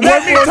shit.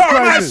 Let me talk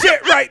my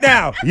shit right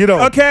now. You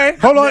know. Okay?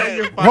 Hold on,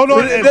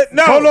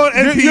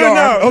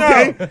 NPR.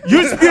 Okay?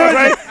 You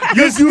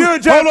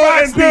spewed your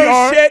Fox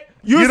News shit.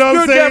 You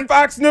spewed your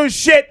Fox News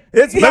shit.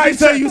 Let me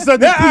tell you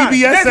something.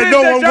 PBS said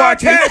no one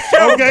watches.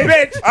 Okay,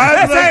 bitch.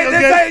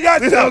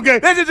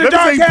 This is the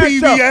John Cash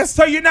show.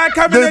 So you're not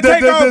coming to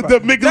take over. The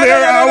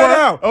McLaren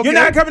hour. Okay. You're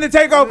not coming to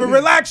take over.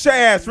 Relax your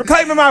ass.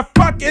 Reclaiming my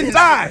fucking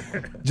time.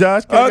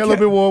 Josh, can I get a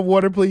little bit more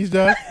water, please,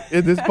 Josh?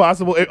 Is this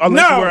possible? He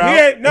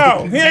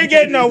ain't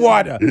getting no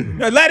water.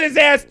 Let his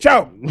ass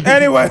choke.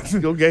 Anyway,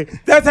 okay.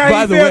 That's how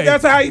he feels.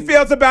 That's how he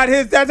feels about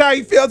his. That's how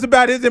he feels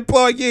about his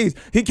employees.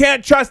 He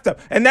can't trust them,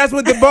 and that's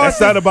what the boss. That's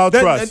not about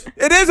trust.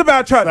 It is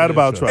about trust. Not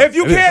about trust. If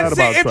you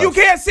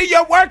can't see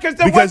your workers,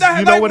 then what's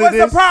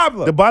the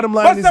problem? The bottom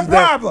line is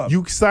that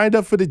you signed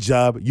up for the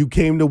job, you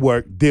came to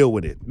work, deal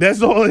with it.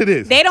 That's all it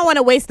is. They don't want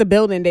to waste the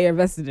building they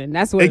invested in.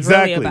 That's what it's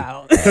really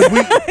about. Because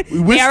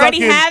we already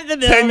have the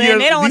building.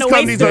 They don't want to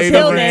waste the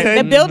building.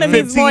 The building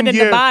means more than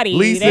the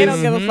body. They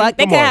don't give a fuck.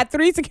 They could have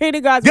 3 security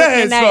guards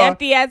in that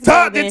empty ass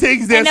building,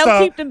 and they'll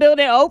keep the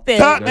building open.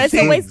 It's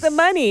a waste of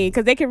money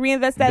because they can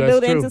reinvest that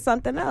building into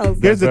soming else.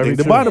 Here's the thing.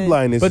 The bottom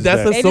line is, but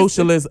that's a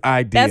socialist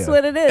idea. That's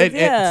what it is.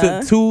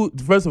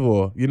 First of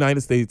all,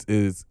 United States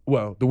is,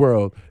 the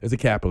world is a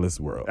capitalist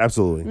world.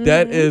 Absolutely.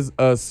 That is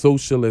a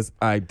socialist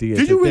idea.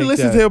 Did you really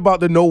listen to him about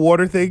the no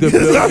water thing?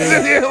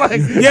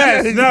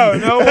 Yes,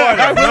 no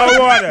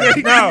water.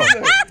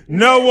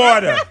 No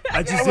water.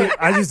 I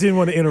just didn't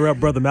want to interrupt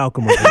Brother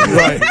Malcolm.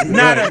 Right.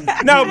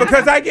 No,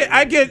 because I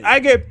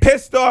get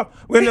pissed off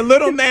when the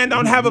little man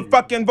don't have a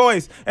fucking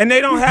voice and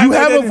they don't have. You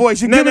have a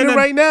voice. You're giving it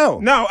right now.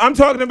 No, I'm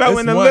talking about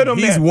when the little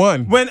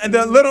man. When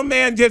the little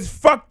man gets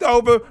fucked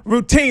over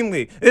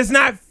routinely. It's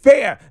not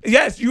fair.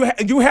 Yes, you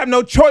have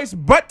no choice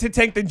but to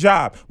take the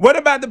job. What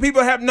about the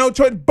people who have no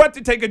choice but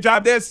to take a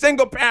job? They're a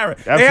single parent.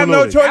 Absolutely. They have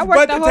no choice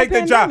but to take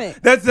the job.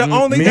 That's the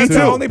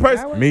only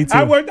person. Me too.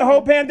 I worked the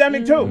whole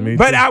pandemic too.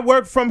 But I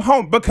work from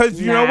home because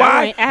you know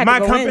why? My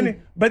company.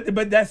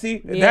 But that's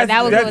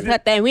that was a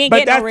cut thing. We ain't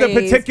getting no raise. But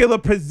that's the particular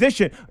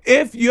position.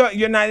 If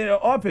you're not in the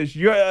office,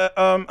 you're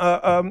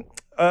a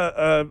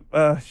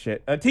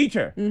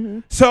teacher. Mm-hmm.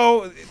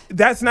 So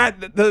that's not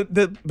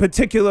the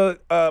particular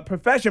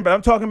profession, but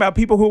I'm talking about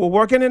people who were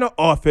working in an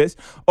office.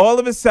 All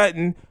of a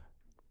sudden,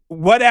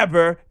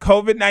 whatever,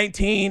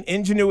 COVID-19,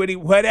 ingenuity,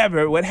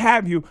 whatever, what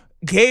have you,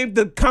 gave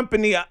the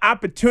company an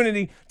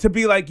opportunity to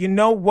be like, you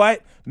know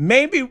what?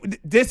 Maybe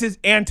this is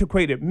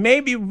antiquated.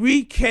 Maybe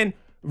we can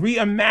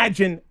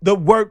reimagine the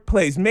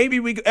workplace. Maybe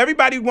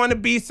everybody want to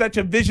be such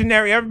a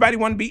visionary. Everybody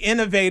want to be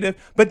innovative.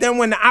 But then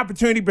when the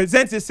opportunity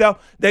presents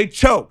itself, they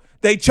choke.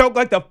 They choke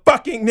like the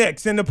fucking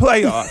Knicks in the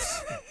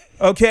playoffs.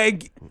 Okay?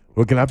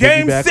 Well, can I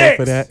piggyback off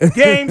of that?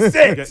 Game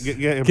 6.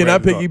 Can I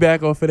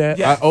piggyback off of that?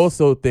 Yes. I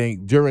also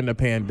think during the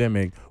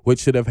pandemic, what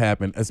should have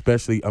happened,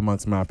 especially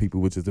amongst my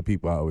people, which is the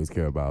people I always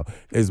care about,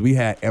 is we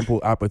had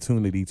ample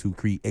opportunity to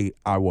create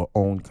our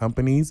own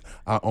companies,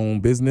 our own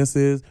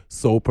businesses,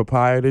 sole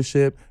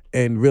proprietorship,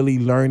 and really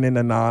learning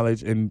the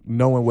knowledge and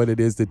knowing what it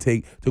is to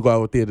take to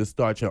go out there to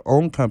start your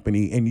own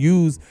company and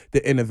use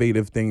the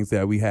innovative things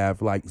that we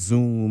have like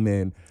Zoom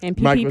and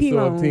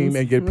Microsoft Teams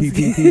and get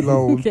PPP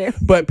loans. Okay.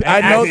 But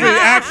I know they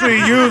actually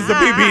use the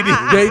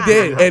PPP. They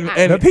did.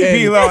 And the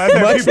PPP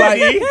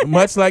loan.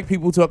 Much like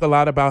people talk a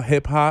lot about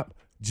hip hop,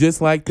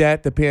 just like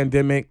that, the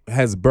pandemic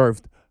has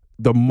birthed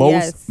the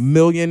most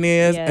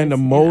millionaires and the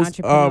most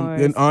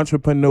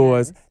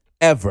entrepreneurs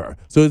ever.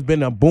 So it's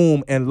been a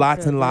boom and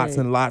lots and lots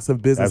and lots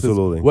of businesses.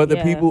 Absolutely.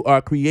 Whether people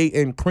are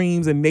creating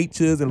creams and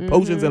natures and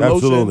potions and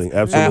lotions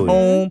at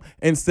home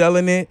and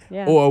selling it,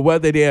 or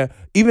whether they're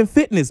even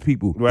fitness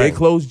people. Right. They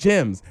close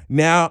gyms.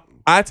 Now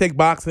I take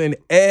boxing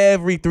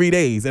every 3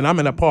 days and I'm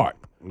in a park.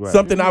 Right.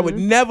 Something I would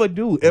never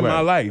do in my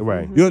life.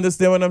 Right. You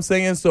understand what I'm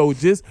saying? So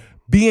just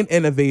being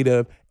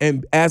innovative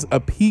and as a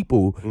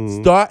people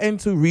starting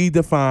to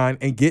redefine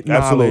and get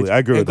knowledge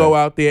and go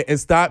out there and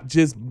stop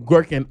just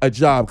working a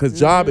job, because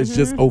job is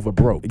just over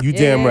broke. You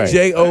damn right.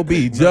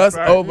 J-O-B, just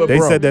over broke. They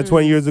said that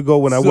 20 years ago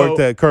when I worked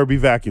at Kirby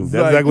Vacuum.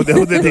 That's exactly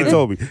what they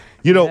told me.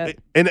 You know,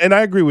 and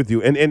I agree with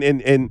you. And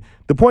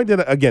the point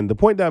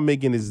that I'm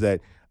making is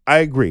that I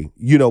agree.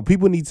 You know,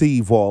 people need to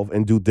evolve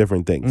and do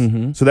different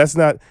things. So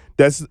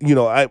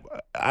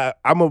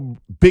I'm a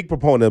big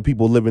proponent of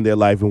people living their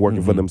life and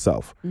working for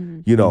themselves.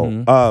 You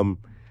know,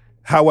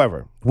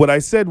 however, what I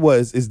said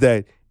is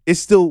that it's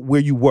still where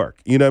you work.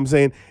 You know what I'm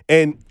saying?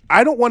 And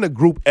I don't want to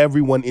group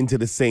everyone into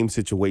the same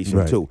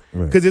situation too,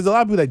 because there's a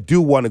lot of people that do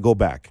want to go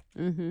back.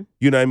 You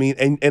know what I mean?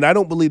 And I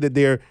don't believe that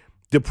they're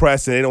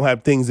depressed and they don't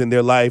have things in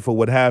their life or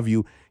what have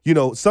you. You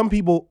know, some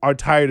people are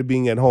tired of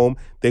being at home.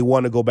 They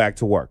want to go back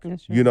to work.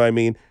 You know what I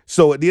mean?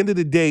 So at the end of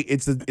the day,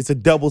 it's a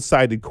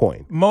double-sided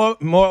coin. More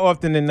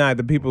often than not,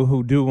 the people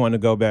who do want to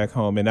go back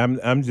home, and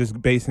I'm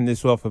just basing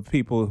this off of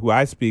people who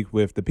I speak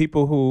with, the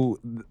people who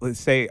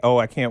say, "Oh,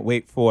 I can't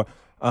wait for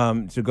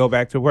to go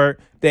back to work,"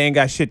 they ain't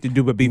got shit to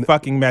do but be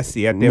fucking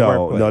messy at their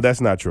workplace. No,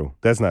 that's not true.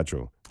 That's not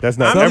true. That's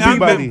not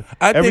everybody.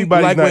 I think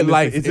like with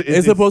life,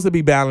 it's supposed to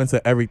be balance of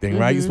everything,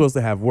 right? You're supposed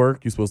to have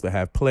work. You're supposed to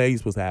have play. You're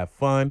supposed to have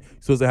fun.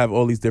 You're supposed to have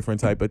all these different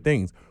type of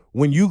things.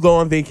 When you go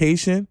on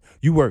vacation,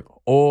 you work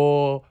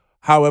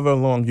however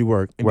long you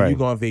work, and then you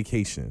go on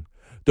vacation.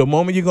 The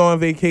moment you go on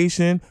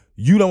vacation,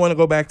 you don't want to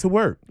go back to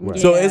work.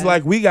 So it's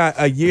like we got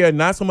a year,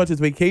 not so much as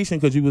vacation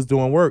because you was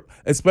doing work.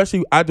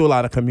 Especially, I do a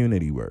lot of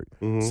community work.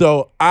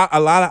 So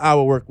a lot of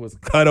our work was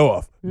cut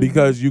off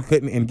because you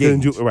couldn't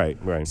engage.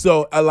 Right.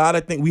 So a lot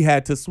of things we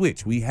had to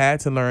switch. We had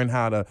to learn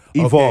how to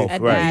evolve.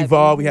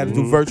 Evolve. We had to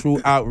do virtual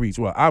outreach.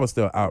 Well, I was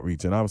still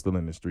outreaching. I was still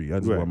in the street. I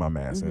just wore my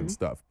mask and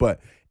stuff. But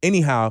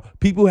anyhow,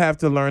 people have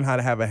to learn how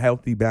to have a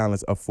healthy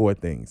balance of 4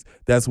 things.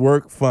 That's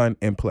work, fun,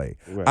 and play.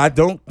 I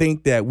don't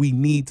think that we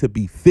need to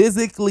be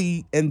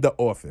physically in the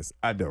office.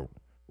 I don't.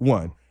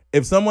 One,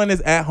 if someone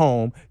is at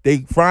home,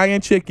 they frying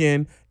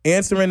chicken,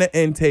 answering the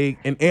intake,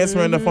 and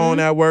answering the phone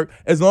at work,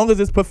 as long as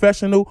it's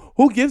professional,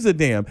 who gives a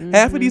damn?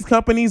 Half of these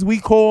companies we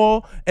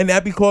call, and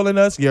that be calling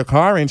us your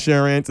car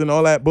insurance and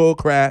all that bull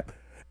crap.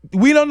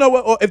 We don't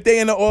know if they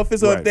in the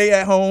office or if they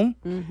at home.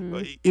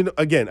 You know,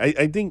 again,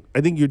 I think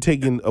you're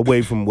taking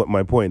away from what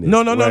my point is.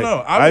 No.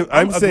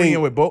 I'm saying,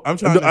 agreeing with both. I'm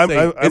trying to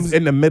say it's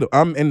in the middle.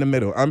 I'm in the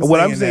middle. What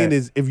I'm saying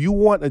is, if you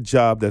want a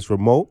job that's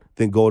remote,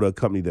 then go to a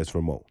company that's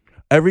remote.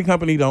 Every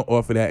company don't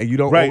offer that, and you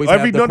don't always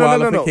have the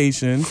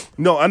qualifications.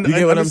 No,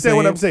 understand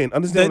what I'm saying.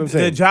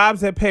 The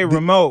jobs that pay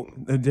remote,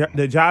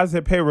 the jobs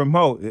that pay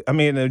remote. I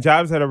mean, the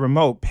jobs that are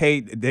remote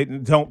they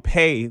don't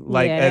pay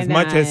as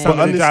much as some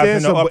of the jobs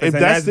in the office,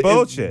 and that's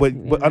bullshit.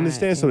 But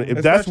understand something.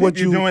 If that's what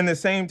you're doing the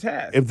same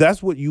task. If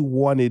that's what you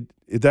wanted,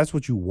 if that's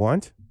what you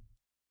want,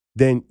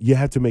 then you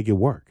have to make it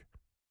work.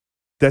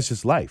 That's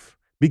just life.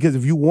 Because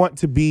if you want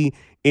to be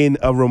in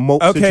a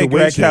remote situation,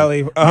 Greg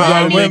Kelly.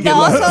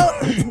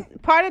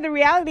 Part of the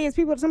reality is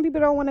some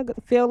people don't want to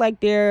feel like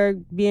they're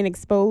being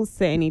exposed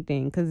to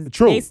anything because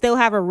they still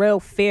have a real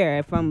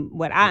fear. From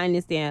what I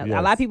understand,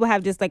 a lot of people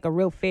have just like a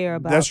real fear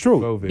about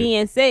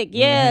being sick.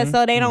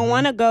 So they don't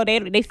want to go.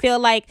 They feel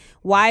like,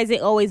 why is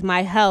it always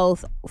my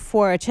health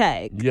for a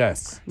check?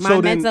 My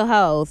mental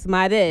health,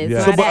 my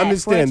this. My but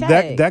understand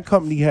that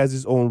company has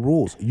its own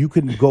rules. You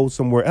can go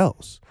somewhere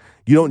else.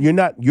 You're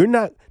not.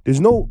 There's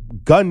no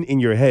gun to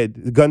your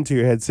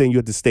head saying you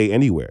have to stay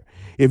anywhere.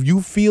 If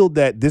you feel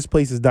that this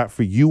place is not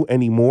for you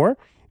anymore,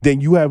 then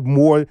you have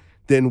more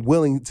than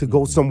willing to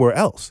go somewhere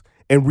else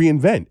and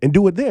reinvent and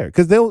do it there.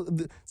 Because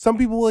some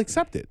people will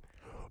accept it.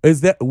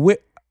 Is that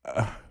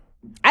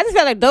I just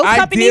feel like those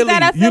companies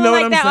that are feeling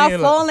like that are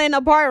falling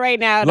apart right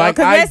now. Because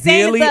they're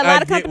saying that a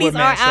lot of companies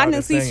are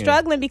honestly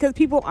struggling because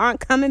people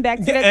aren't coming back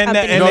to their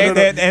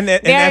companies. And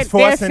that's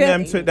forcing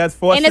them to. That's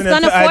forcing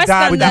them to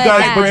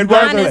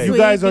adapt. You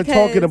guys are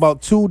talking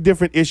about two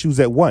different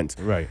issues at once.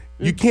 Right.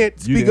 You can't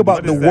speak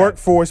about the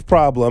workforce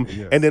problem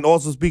and then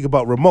also speak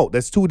about remote.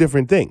 That's two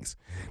different things.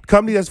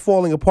 Company that's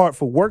falling apart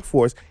for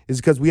workforce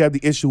is because we have the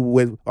issue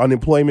with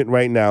unemployment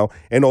right now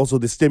and also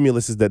the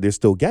stimuluses that they're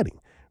still getting.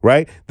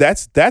 Right?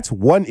 That's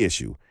one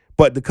issue.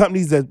 But the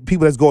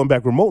people that's going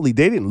back remotely,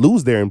 they didn't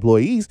lose their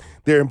employees.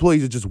 Their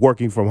employees are just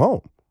working from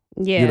home.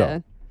 Yeah. You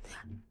know?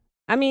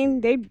 I mean,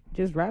 they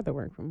just rather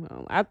work from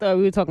home. I thought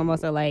we were talking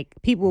about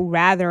people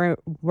rather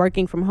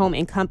working from home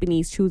and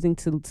companies choosing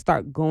to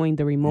start going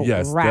the remote route.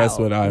 Yes, that's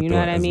what I thought. You know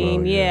what I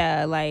mean? Well,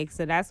 yeah.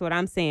 So that's what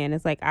I'm saying.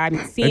 It's like I'm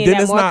seeing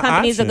that more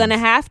companies are going to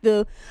have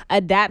to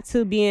adapt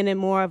to being in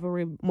more of a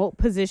remote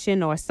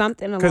position or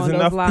something along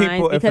those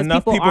lines. Because if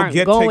enough people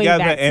get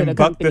together and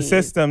buck the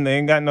system, they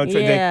ain't got no choice.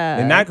 Yeah.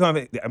 They're not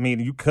going to. I mean,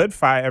 you could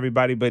fire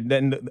everybody, but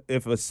then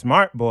if a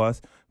smart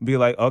boss be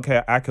like,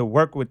 okay, I could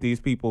work with these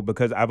people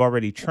because I've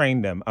already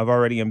trained them. I've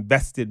already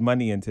invested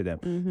money into them.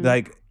 Mm-hmm.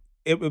 Like,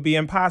 it would be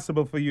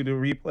impossible for you to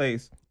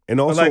replace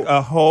and also like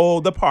a whole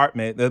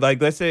department.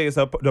 Like, let's say it's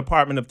a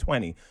department of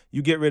 20.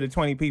 You get rid of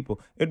 20 people.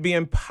 It'd be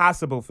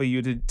impossible for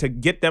you to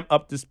get them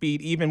up to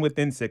speed even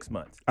within 6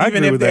 months.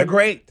 Even if they're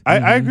great.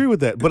 I agree with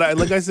that. But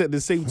like I said,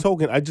 the same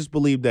token, I just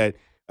believe that,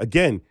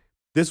 again,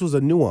 this was a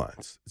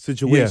nuanced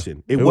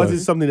situation. It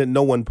wasn't something that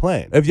no one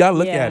planned. If y'all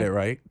look at it,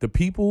 right, the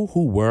people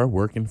who were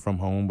working from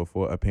home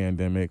before a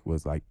pandemic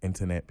was like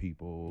internet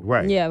people,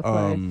 right? Yeah, of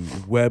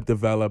course. Web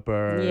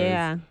developers,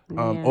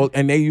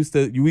 and they used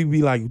to. We'd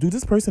be like, "Do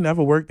this person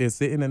ever work? They're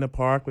sitting in the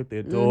park with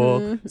their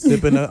dog,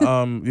 sipping a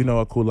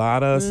a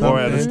colada or something, or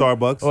at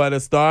a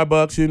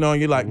Starbucks. You know,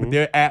 and you're like, but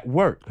they're at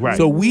work, right?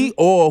 So we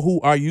all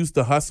who are used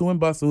to hustle and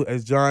bustle,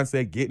 as John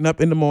said, getting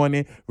up in the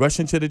morning,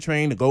 rushing to the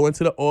train to go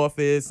into the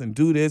office and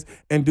do this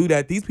and do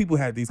that. These people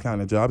had these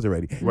kind of jobs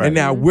already. Right. And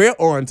now we're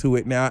on to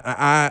it now.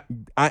 I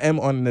am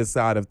on the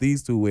side of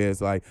these two where it's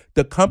like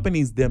the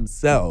companies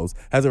themselves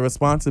has a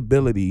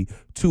responsibility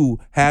to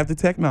have the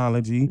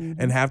technology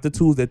and have the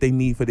tools that they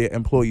need for their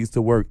employees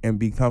to work and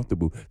be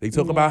comfortable. They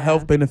talk about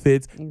health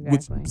benefits,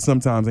 which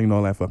sometimes ain't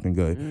all that fucking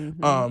good.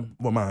 Well,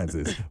 mine's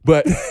is.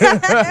 But,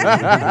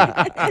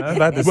 I'm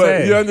about to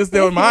say. You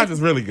understand what mine's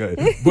is really good.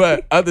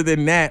 But other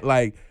than that,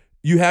 like,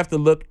 you have to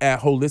look at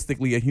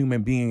holistically a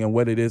human being and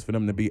what it is for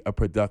them to be a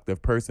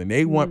productive person.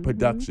 They want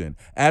production.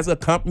 As a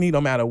company, no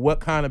matter what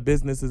kind of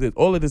business it is,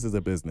 all of this is a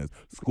business.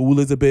 School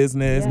is a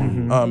business.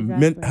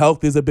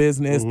 Health is a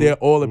business. They're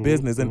all a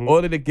business. In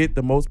order to get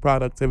the most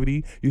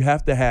productivity, you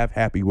have to have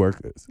happy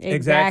workers.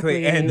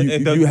 Exactly. And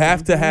you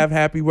have to have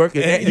happy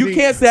workers. And you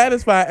can't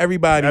satisfy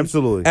everybody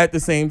at the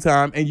same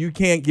time, and you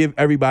can't give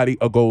everybody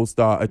a gold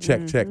star, a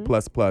check,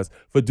 plus for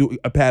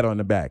a pat on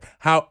the back.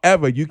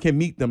 However, you can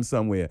meet them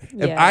somewhere.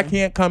 If I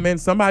can't come in,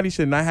 somebody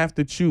should not have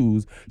to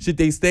choose. Should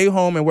they stay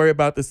home and worry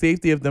about the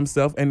safety of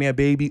themselves and their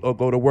baby, or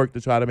go to work to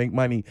try to make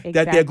money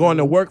that they're going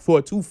to work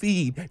for to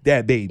feed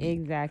that baby?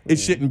 Exactly. It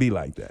shouldn't be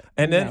like that.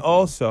 And then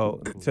also,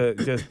 to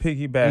just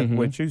piggyback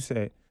what you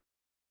said,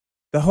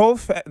 the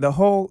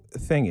whole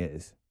thing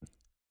is,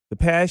 the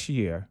past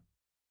year,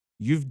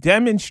 you've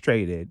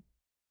demonstrated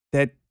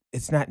that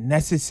it's not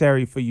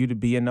necessary for you to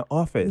be in the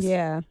office.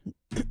 Yeah.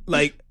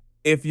 Like,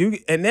 if you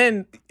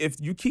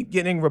keep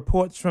getting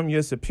reports from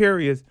your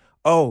superiors,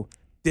 oh,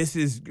 this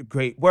is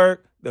great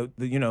work, the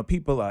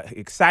people are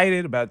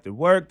excited about the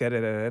work,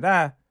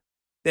 then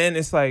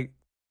it's like,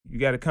 you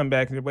got to come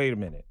back and say, wait a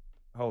minute,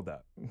 hold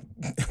up.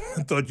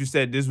 I thought you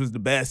said this was the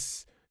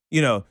best,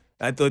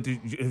 I thought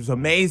it was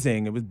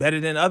amazing. It was better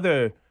than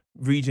other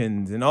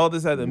regions and all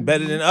this other,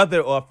 better than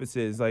other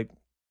offices. Like,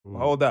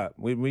 hold up,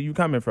 where you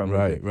coming from?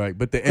 Right.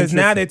 But because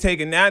now they're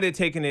taking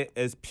it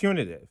as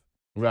punitive.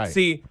 Right.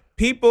 See,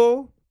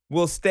 people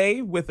will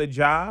stay with a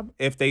job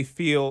if they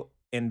feel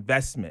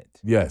investment.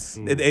 Yes.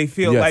 They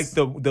feel like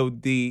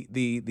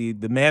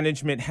the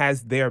management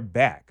has their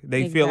back.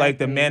 They feel like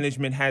the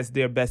management has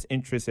their best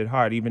interests at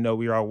heart, even though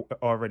we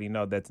already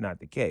know that's not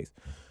the case.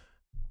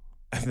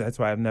 That's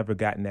why I've never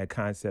gotten that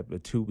concept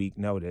of 2-week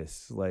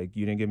notice. Like,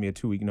 you didn't give me a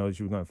 2-week notice,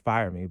 you were going to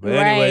fire me. But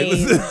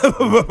anyway,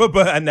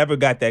 but I never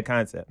got that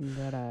concept.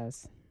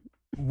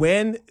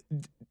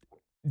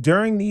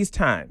 During these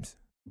times,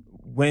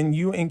 when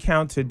you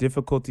encounter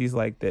difficulties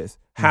like this,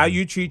 how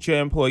you treat your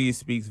employees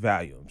speaks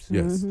volumes.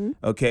 Yes.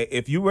 Okay.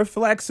 If you were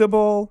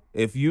flexible,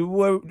 if you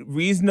were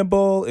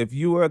reasonable, if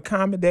you were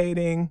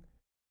accommodating,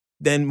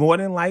 then more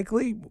than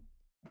likely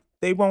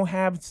they won't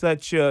have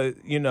such a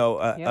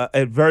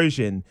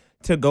aversion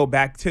to go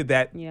back to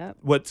that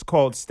what's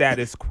called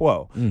status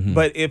quo.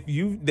 But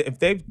if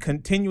they've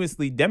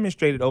continuously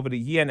demonstrated over the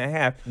year and a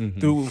half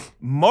through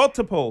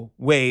multiple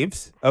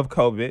waves of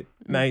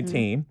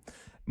COVID-19,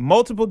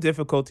 multiple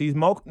difficulties,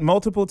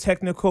 multiple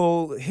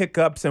technical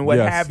hiccups and what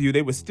have you,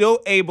 they were still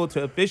able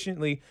to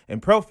efficiently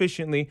and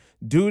proficiently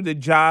do the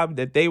job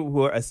that they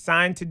were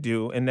assigned to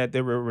do and that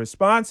they were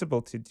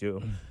responsible to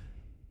do,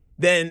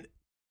 then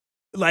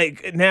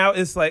like now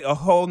it's like a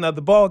whole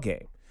nother ball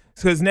game.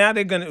 Because now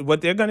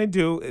what they're gonna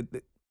do.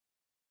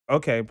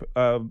 Okay,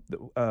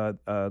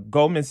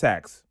 Goldman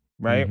Sachs,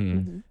 right?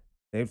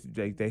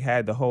 They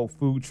had the whole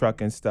food truck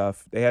and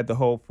stuff. They had the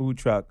whole food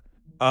truck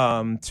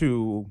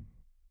to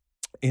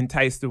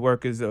entice the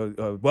workers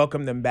or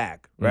welcome them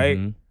back,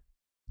 right?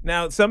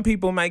 Now, some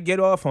people might get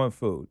off on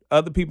food.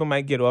 Other people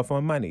might get off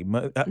on money.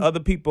 Other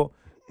people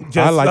just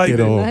I like it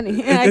all.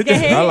 Money.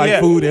 I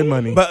like food and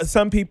money. But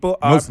some people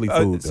are mostly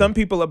food. Some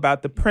people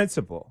about the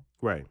principle,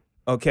 Right.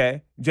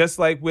 Okay, just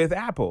like with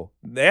Apple,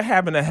 they're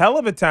having a hell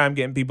of a time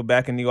getting people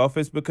back in the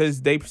office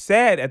because they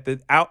said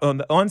on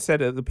the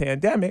onset of the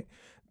pandemic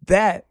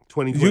that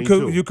you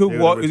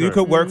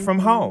could work from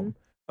home.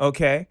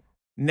 Okay,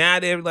 now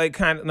they're like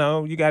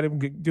no, you got to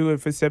do it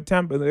for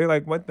September. They're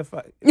like, what the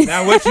fuck?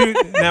 Now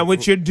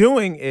what you're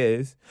doing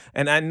is,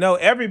 and I know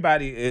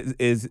everybody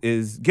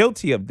is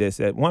guilty of this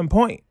at one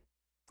point.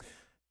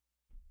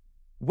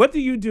 What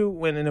do you do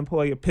when an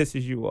employer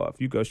pisses you off?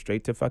 You go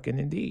straight to fucking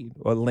Indeed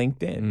or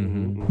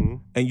LinkedIn,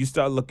 and you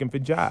start looking for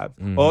jobs.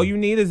 All you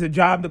need is a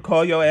job to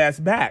call your ass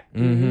back.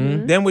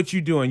 Then what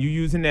you doing? You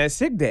using that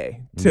sick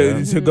day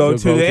to go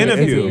to the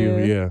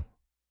interview. Yeah.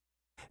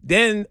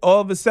 Then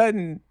all of a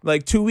sudden,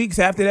 like 2 weeks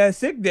after that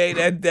sick day,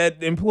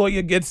 that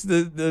employer gets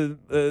the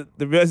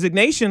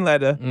resignation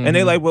letter, and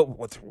they're like, "Well,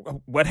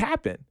 what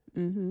happened?"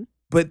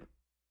 But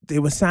there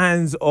were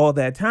signs all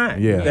that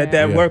time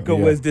that worker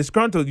was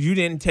disgruntled. You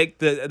didn't take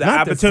the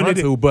Not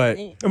opportunity, but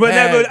they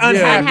were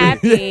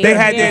unhappy. They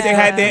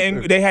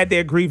had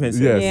their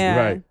grievances. Yes,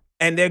 right.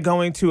 And they're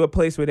going to a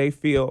place where they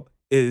feel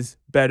is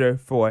better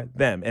for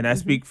them. And I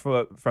speak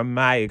from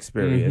my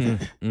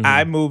experience.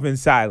 I move in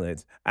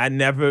silence. I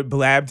never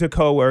blab to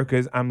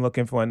coworkers, I'm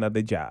looking for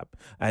another job.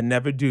 I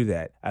never do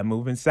that. I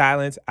move in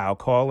silence. I'll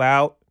call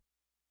out.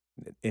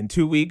 In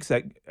 2 weeks,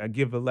 I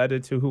give a letter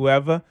to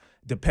whoever,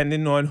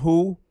 depending on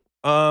who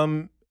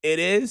it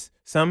is.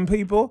 Some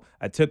people,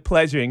 I took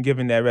pleasure in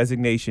giving that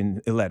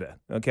resignation letter.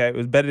 Okay, it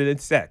was better than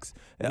sex.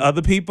 And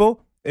other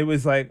people, it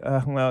was like,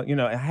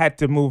 I had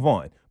to move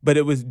on, but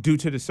it was due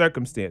to the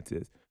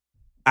circumstances.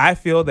 I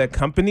feel that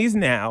companies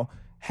now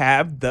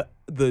have the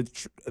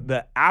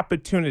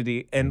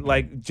opportunity, and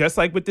like just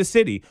like with the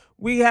city,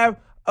 we have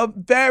a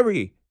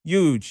very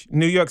huge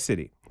New York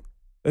City,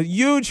 a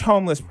huge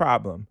homeless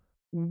problem.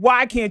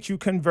 Why can't you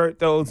convert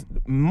those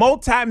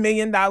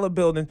multi-million-dollar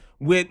buildings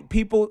where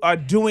people are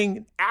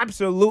doing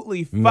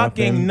absolutely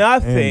fucking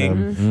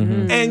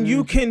nothing, and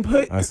you can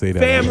put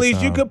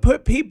families, you could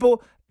put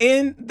people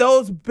in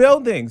those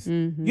buildings.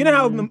 You know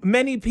how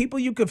many people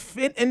you could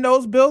fit in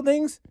those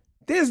buildings?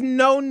 There's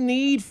no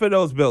need for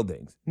those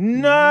buildings.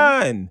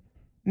 None,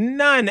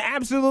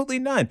 absolutely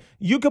none.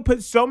 You could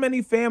put so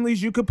many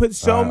families, you could put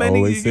so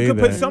many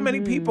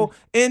people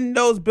in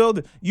those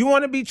buildings. You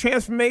want to be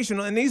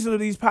transformational, and these are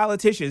these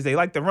politicians. They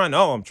like to run,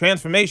 I'm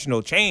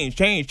transformational, change.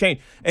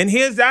 And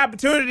here's the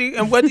opportunity,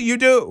 and what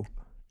do?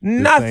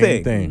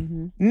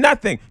 Nothing.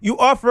 Nothing. You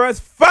offer us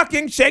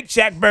fucking Shake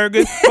Shack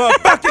burgers for a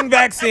fucking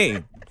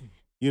vaccine.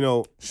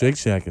 Shake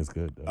Shack is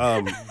good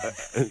though.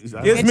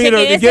 It gives me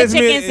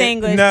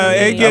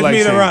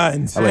the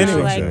runs. I like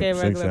anyway. Shake Shack.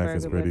 Shake Shack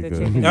is pretty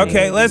good.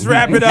 Okay, let's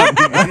wrap it up.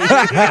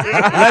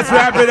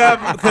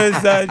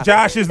 Because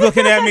Josh is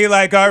looking at me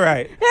like, all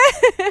right.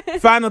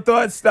 Final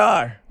thoughts,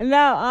 Star.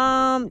 No,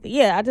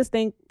 I just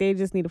think they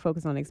just need to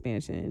focus on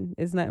expansion.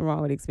 There's nothing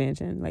wrong with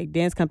expansion. Like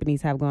dance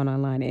companies have gone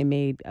online and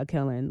made a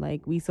killing.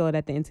 Like we saw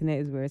that the internet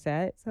is where it's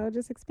at, so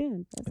just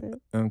expand. That's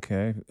it.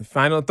 Okay.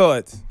 Final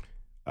thoughts.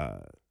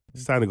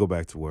 It's time to go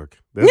back to work.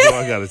 That's all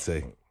I gotta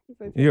say.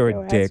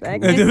 You're a dick.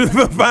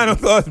 Final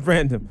thoughts,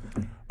 Brandon.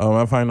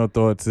 My final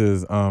thoughts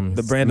is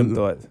the Brandom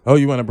Thoughts. Oh,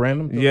 you want a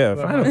Brandom? Yeah,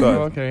 final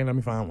thoughts. Okay, let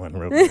me find one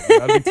real quick.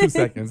 That'll be 2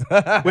 seconds.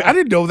 Wait, I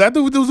didn't know that.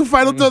 There was a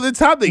final thought of the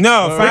topic.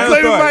 No, final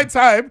reclaiming my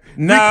time.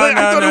 No. I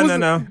thought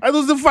it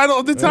was the final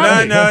of the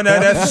topic. No,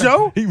 that's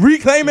show.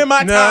 Reclaiming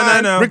my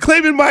time. No.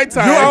 Reclaiming my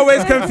time. You're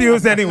always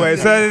confused anyway,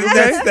 so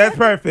that's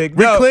perfect.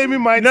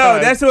 Reclaiming my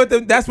time. No,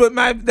 that's what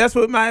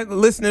my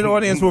listening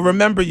audience will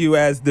remember you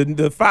as,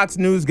 the Fox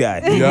News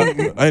guy.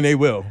 Yeah, and they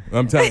will.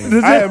 I'm telling you.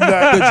 I am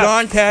not. The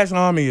John Cash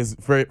Army is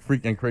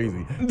freaking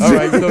crazy. All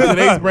right, so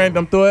today's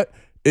Brandom Thought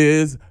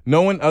is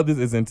knowing others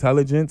is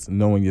intelligence,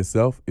 knowing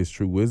yourself is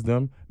true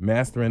wisdom,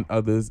 mastering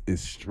others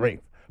is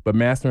strength, but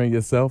mastering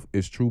yourself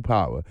is true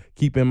power.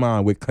 Keep in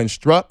mind, with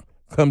construct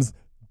comes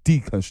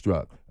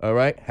deconstruct. All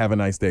right? Have a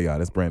nice day, y'all.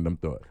 That's Brandom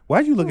Thought.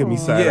 Why'd you look at me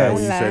side-eye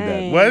when you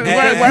said that?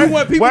 Why you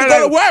want people to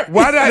go to work?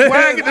 Why did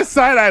I get the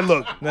side-eye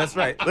look? That's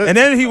right. And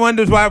then he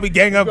wonders why we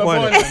gang up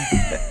on him.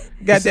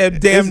 Got that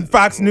damn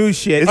Fox News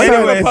shit. It's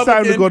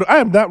time to go to. I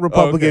am not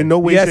Republican, no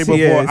way, shape, or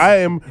form. I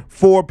am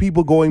for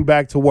people going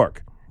back to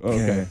work.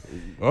 Okay.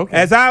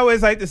 As I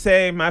always like to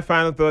say, my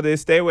final thought is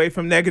stay away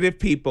from negative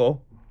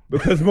people,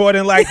 because more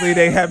than likely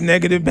they have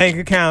negative bank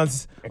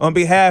accounts. On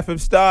behalf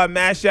of Star,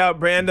 Mashout,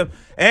 Brandom,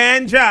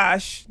 and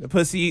Josh, the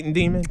pussy-eating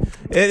demon,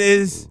 it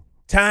is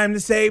time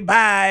to say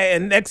bye.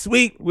 And next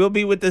week, we'll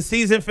be with the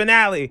season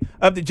finale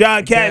of the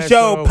John Cash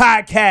Show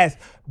podcast.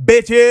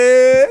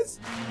 bitches.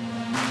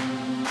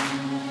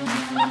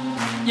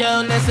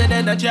 Yo,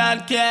 listen to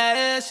John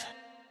Cash.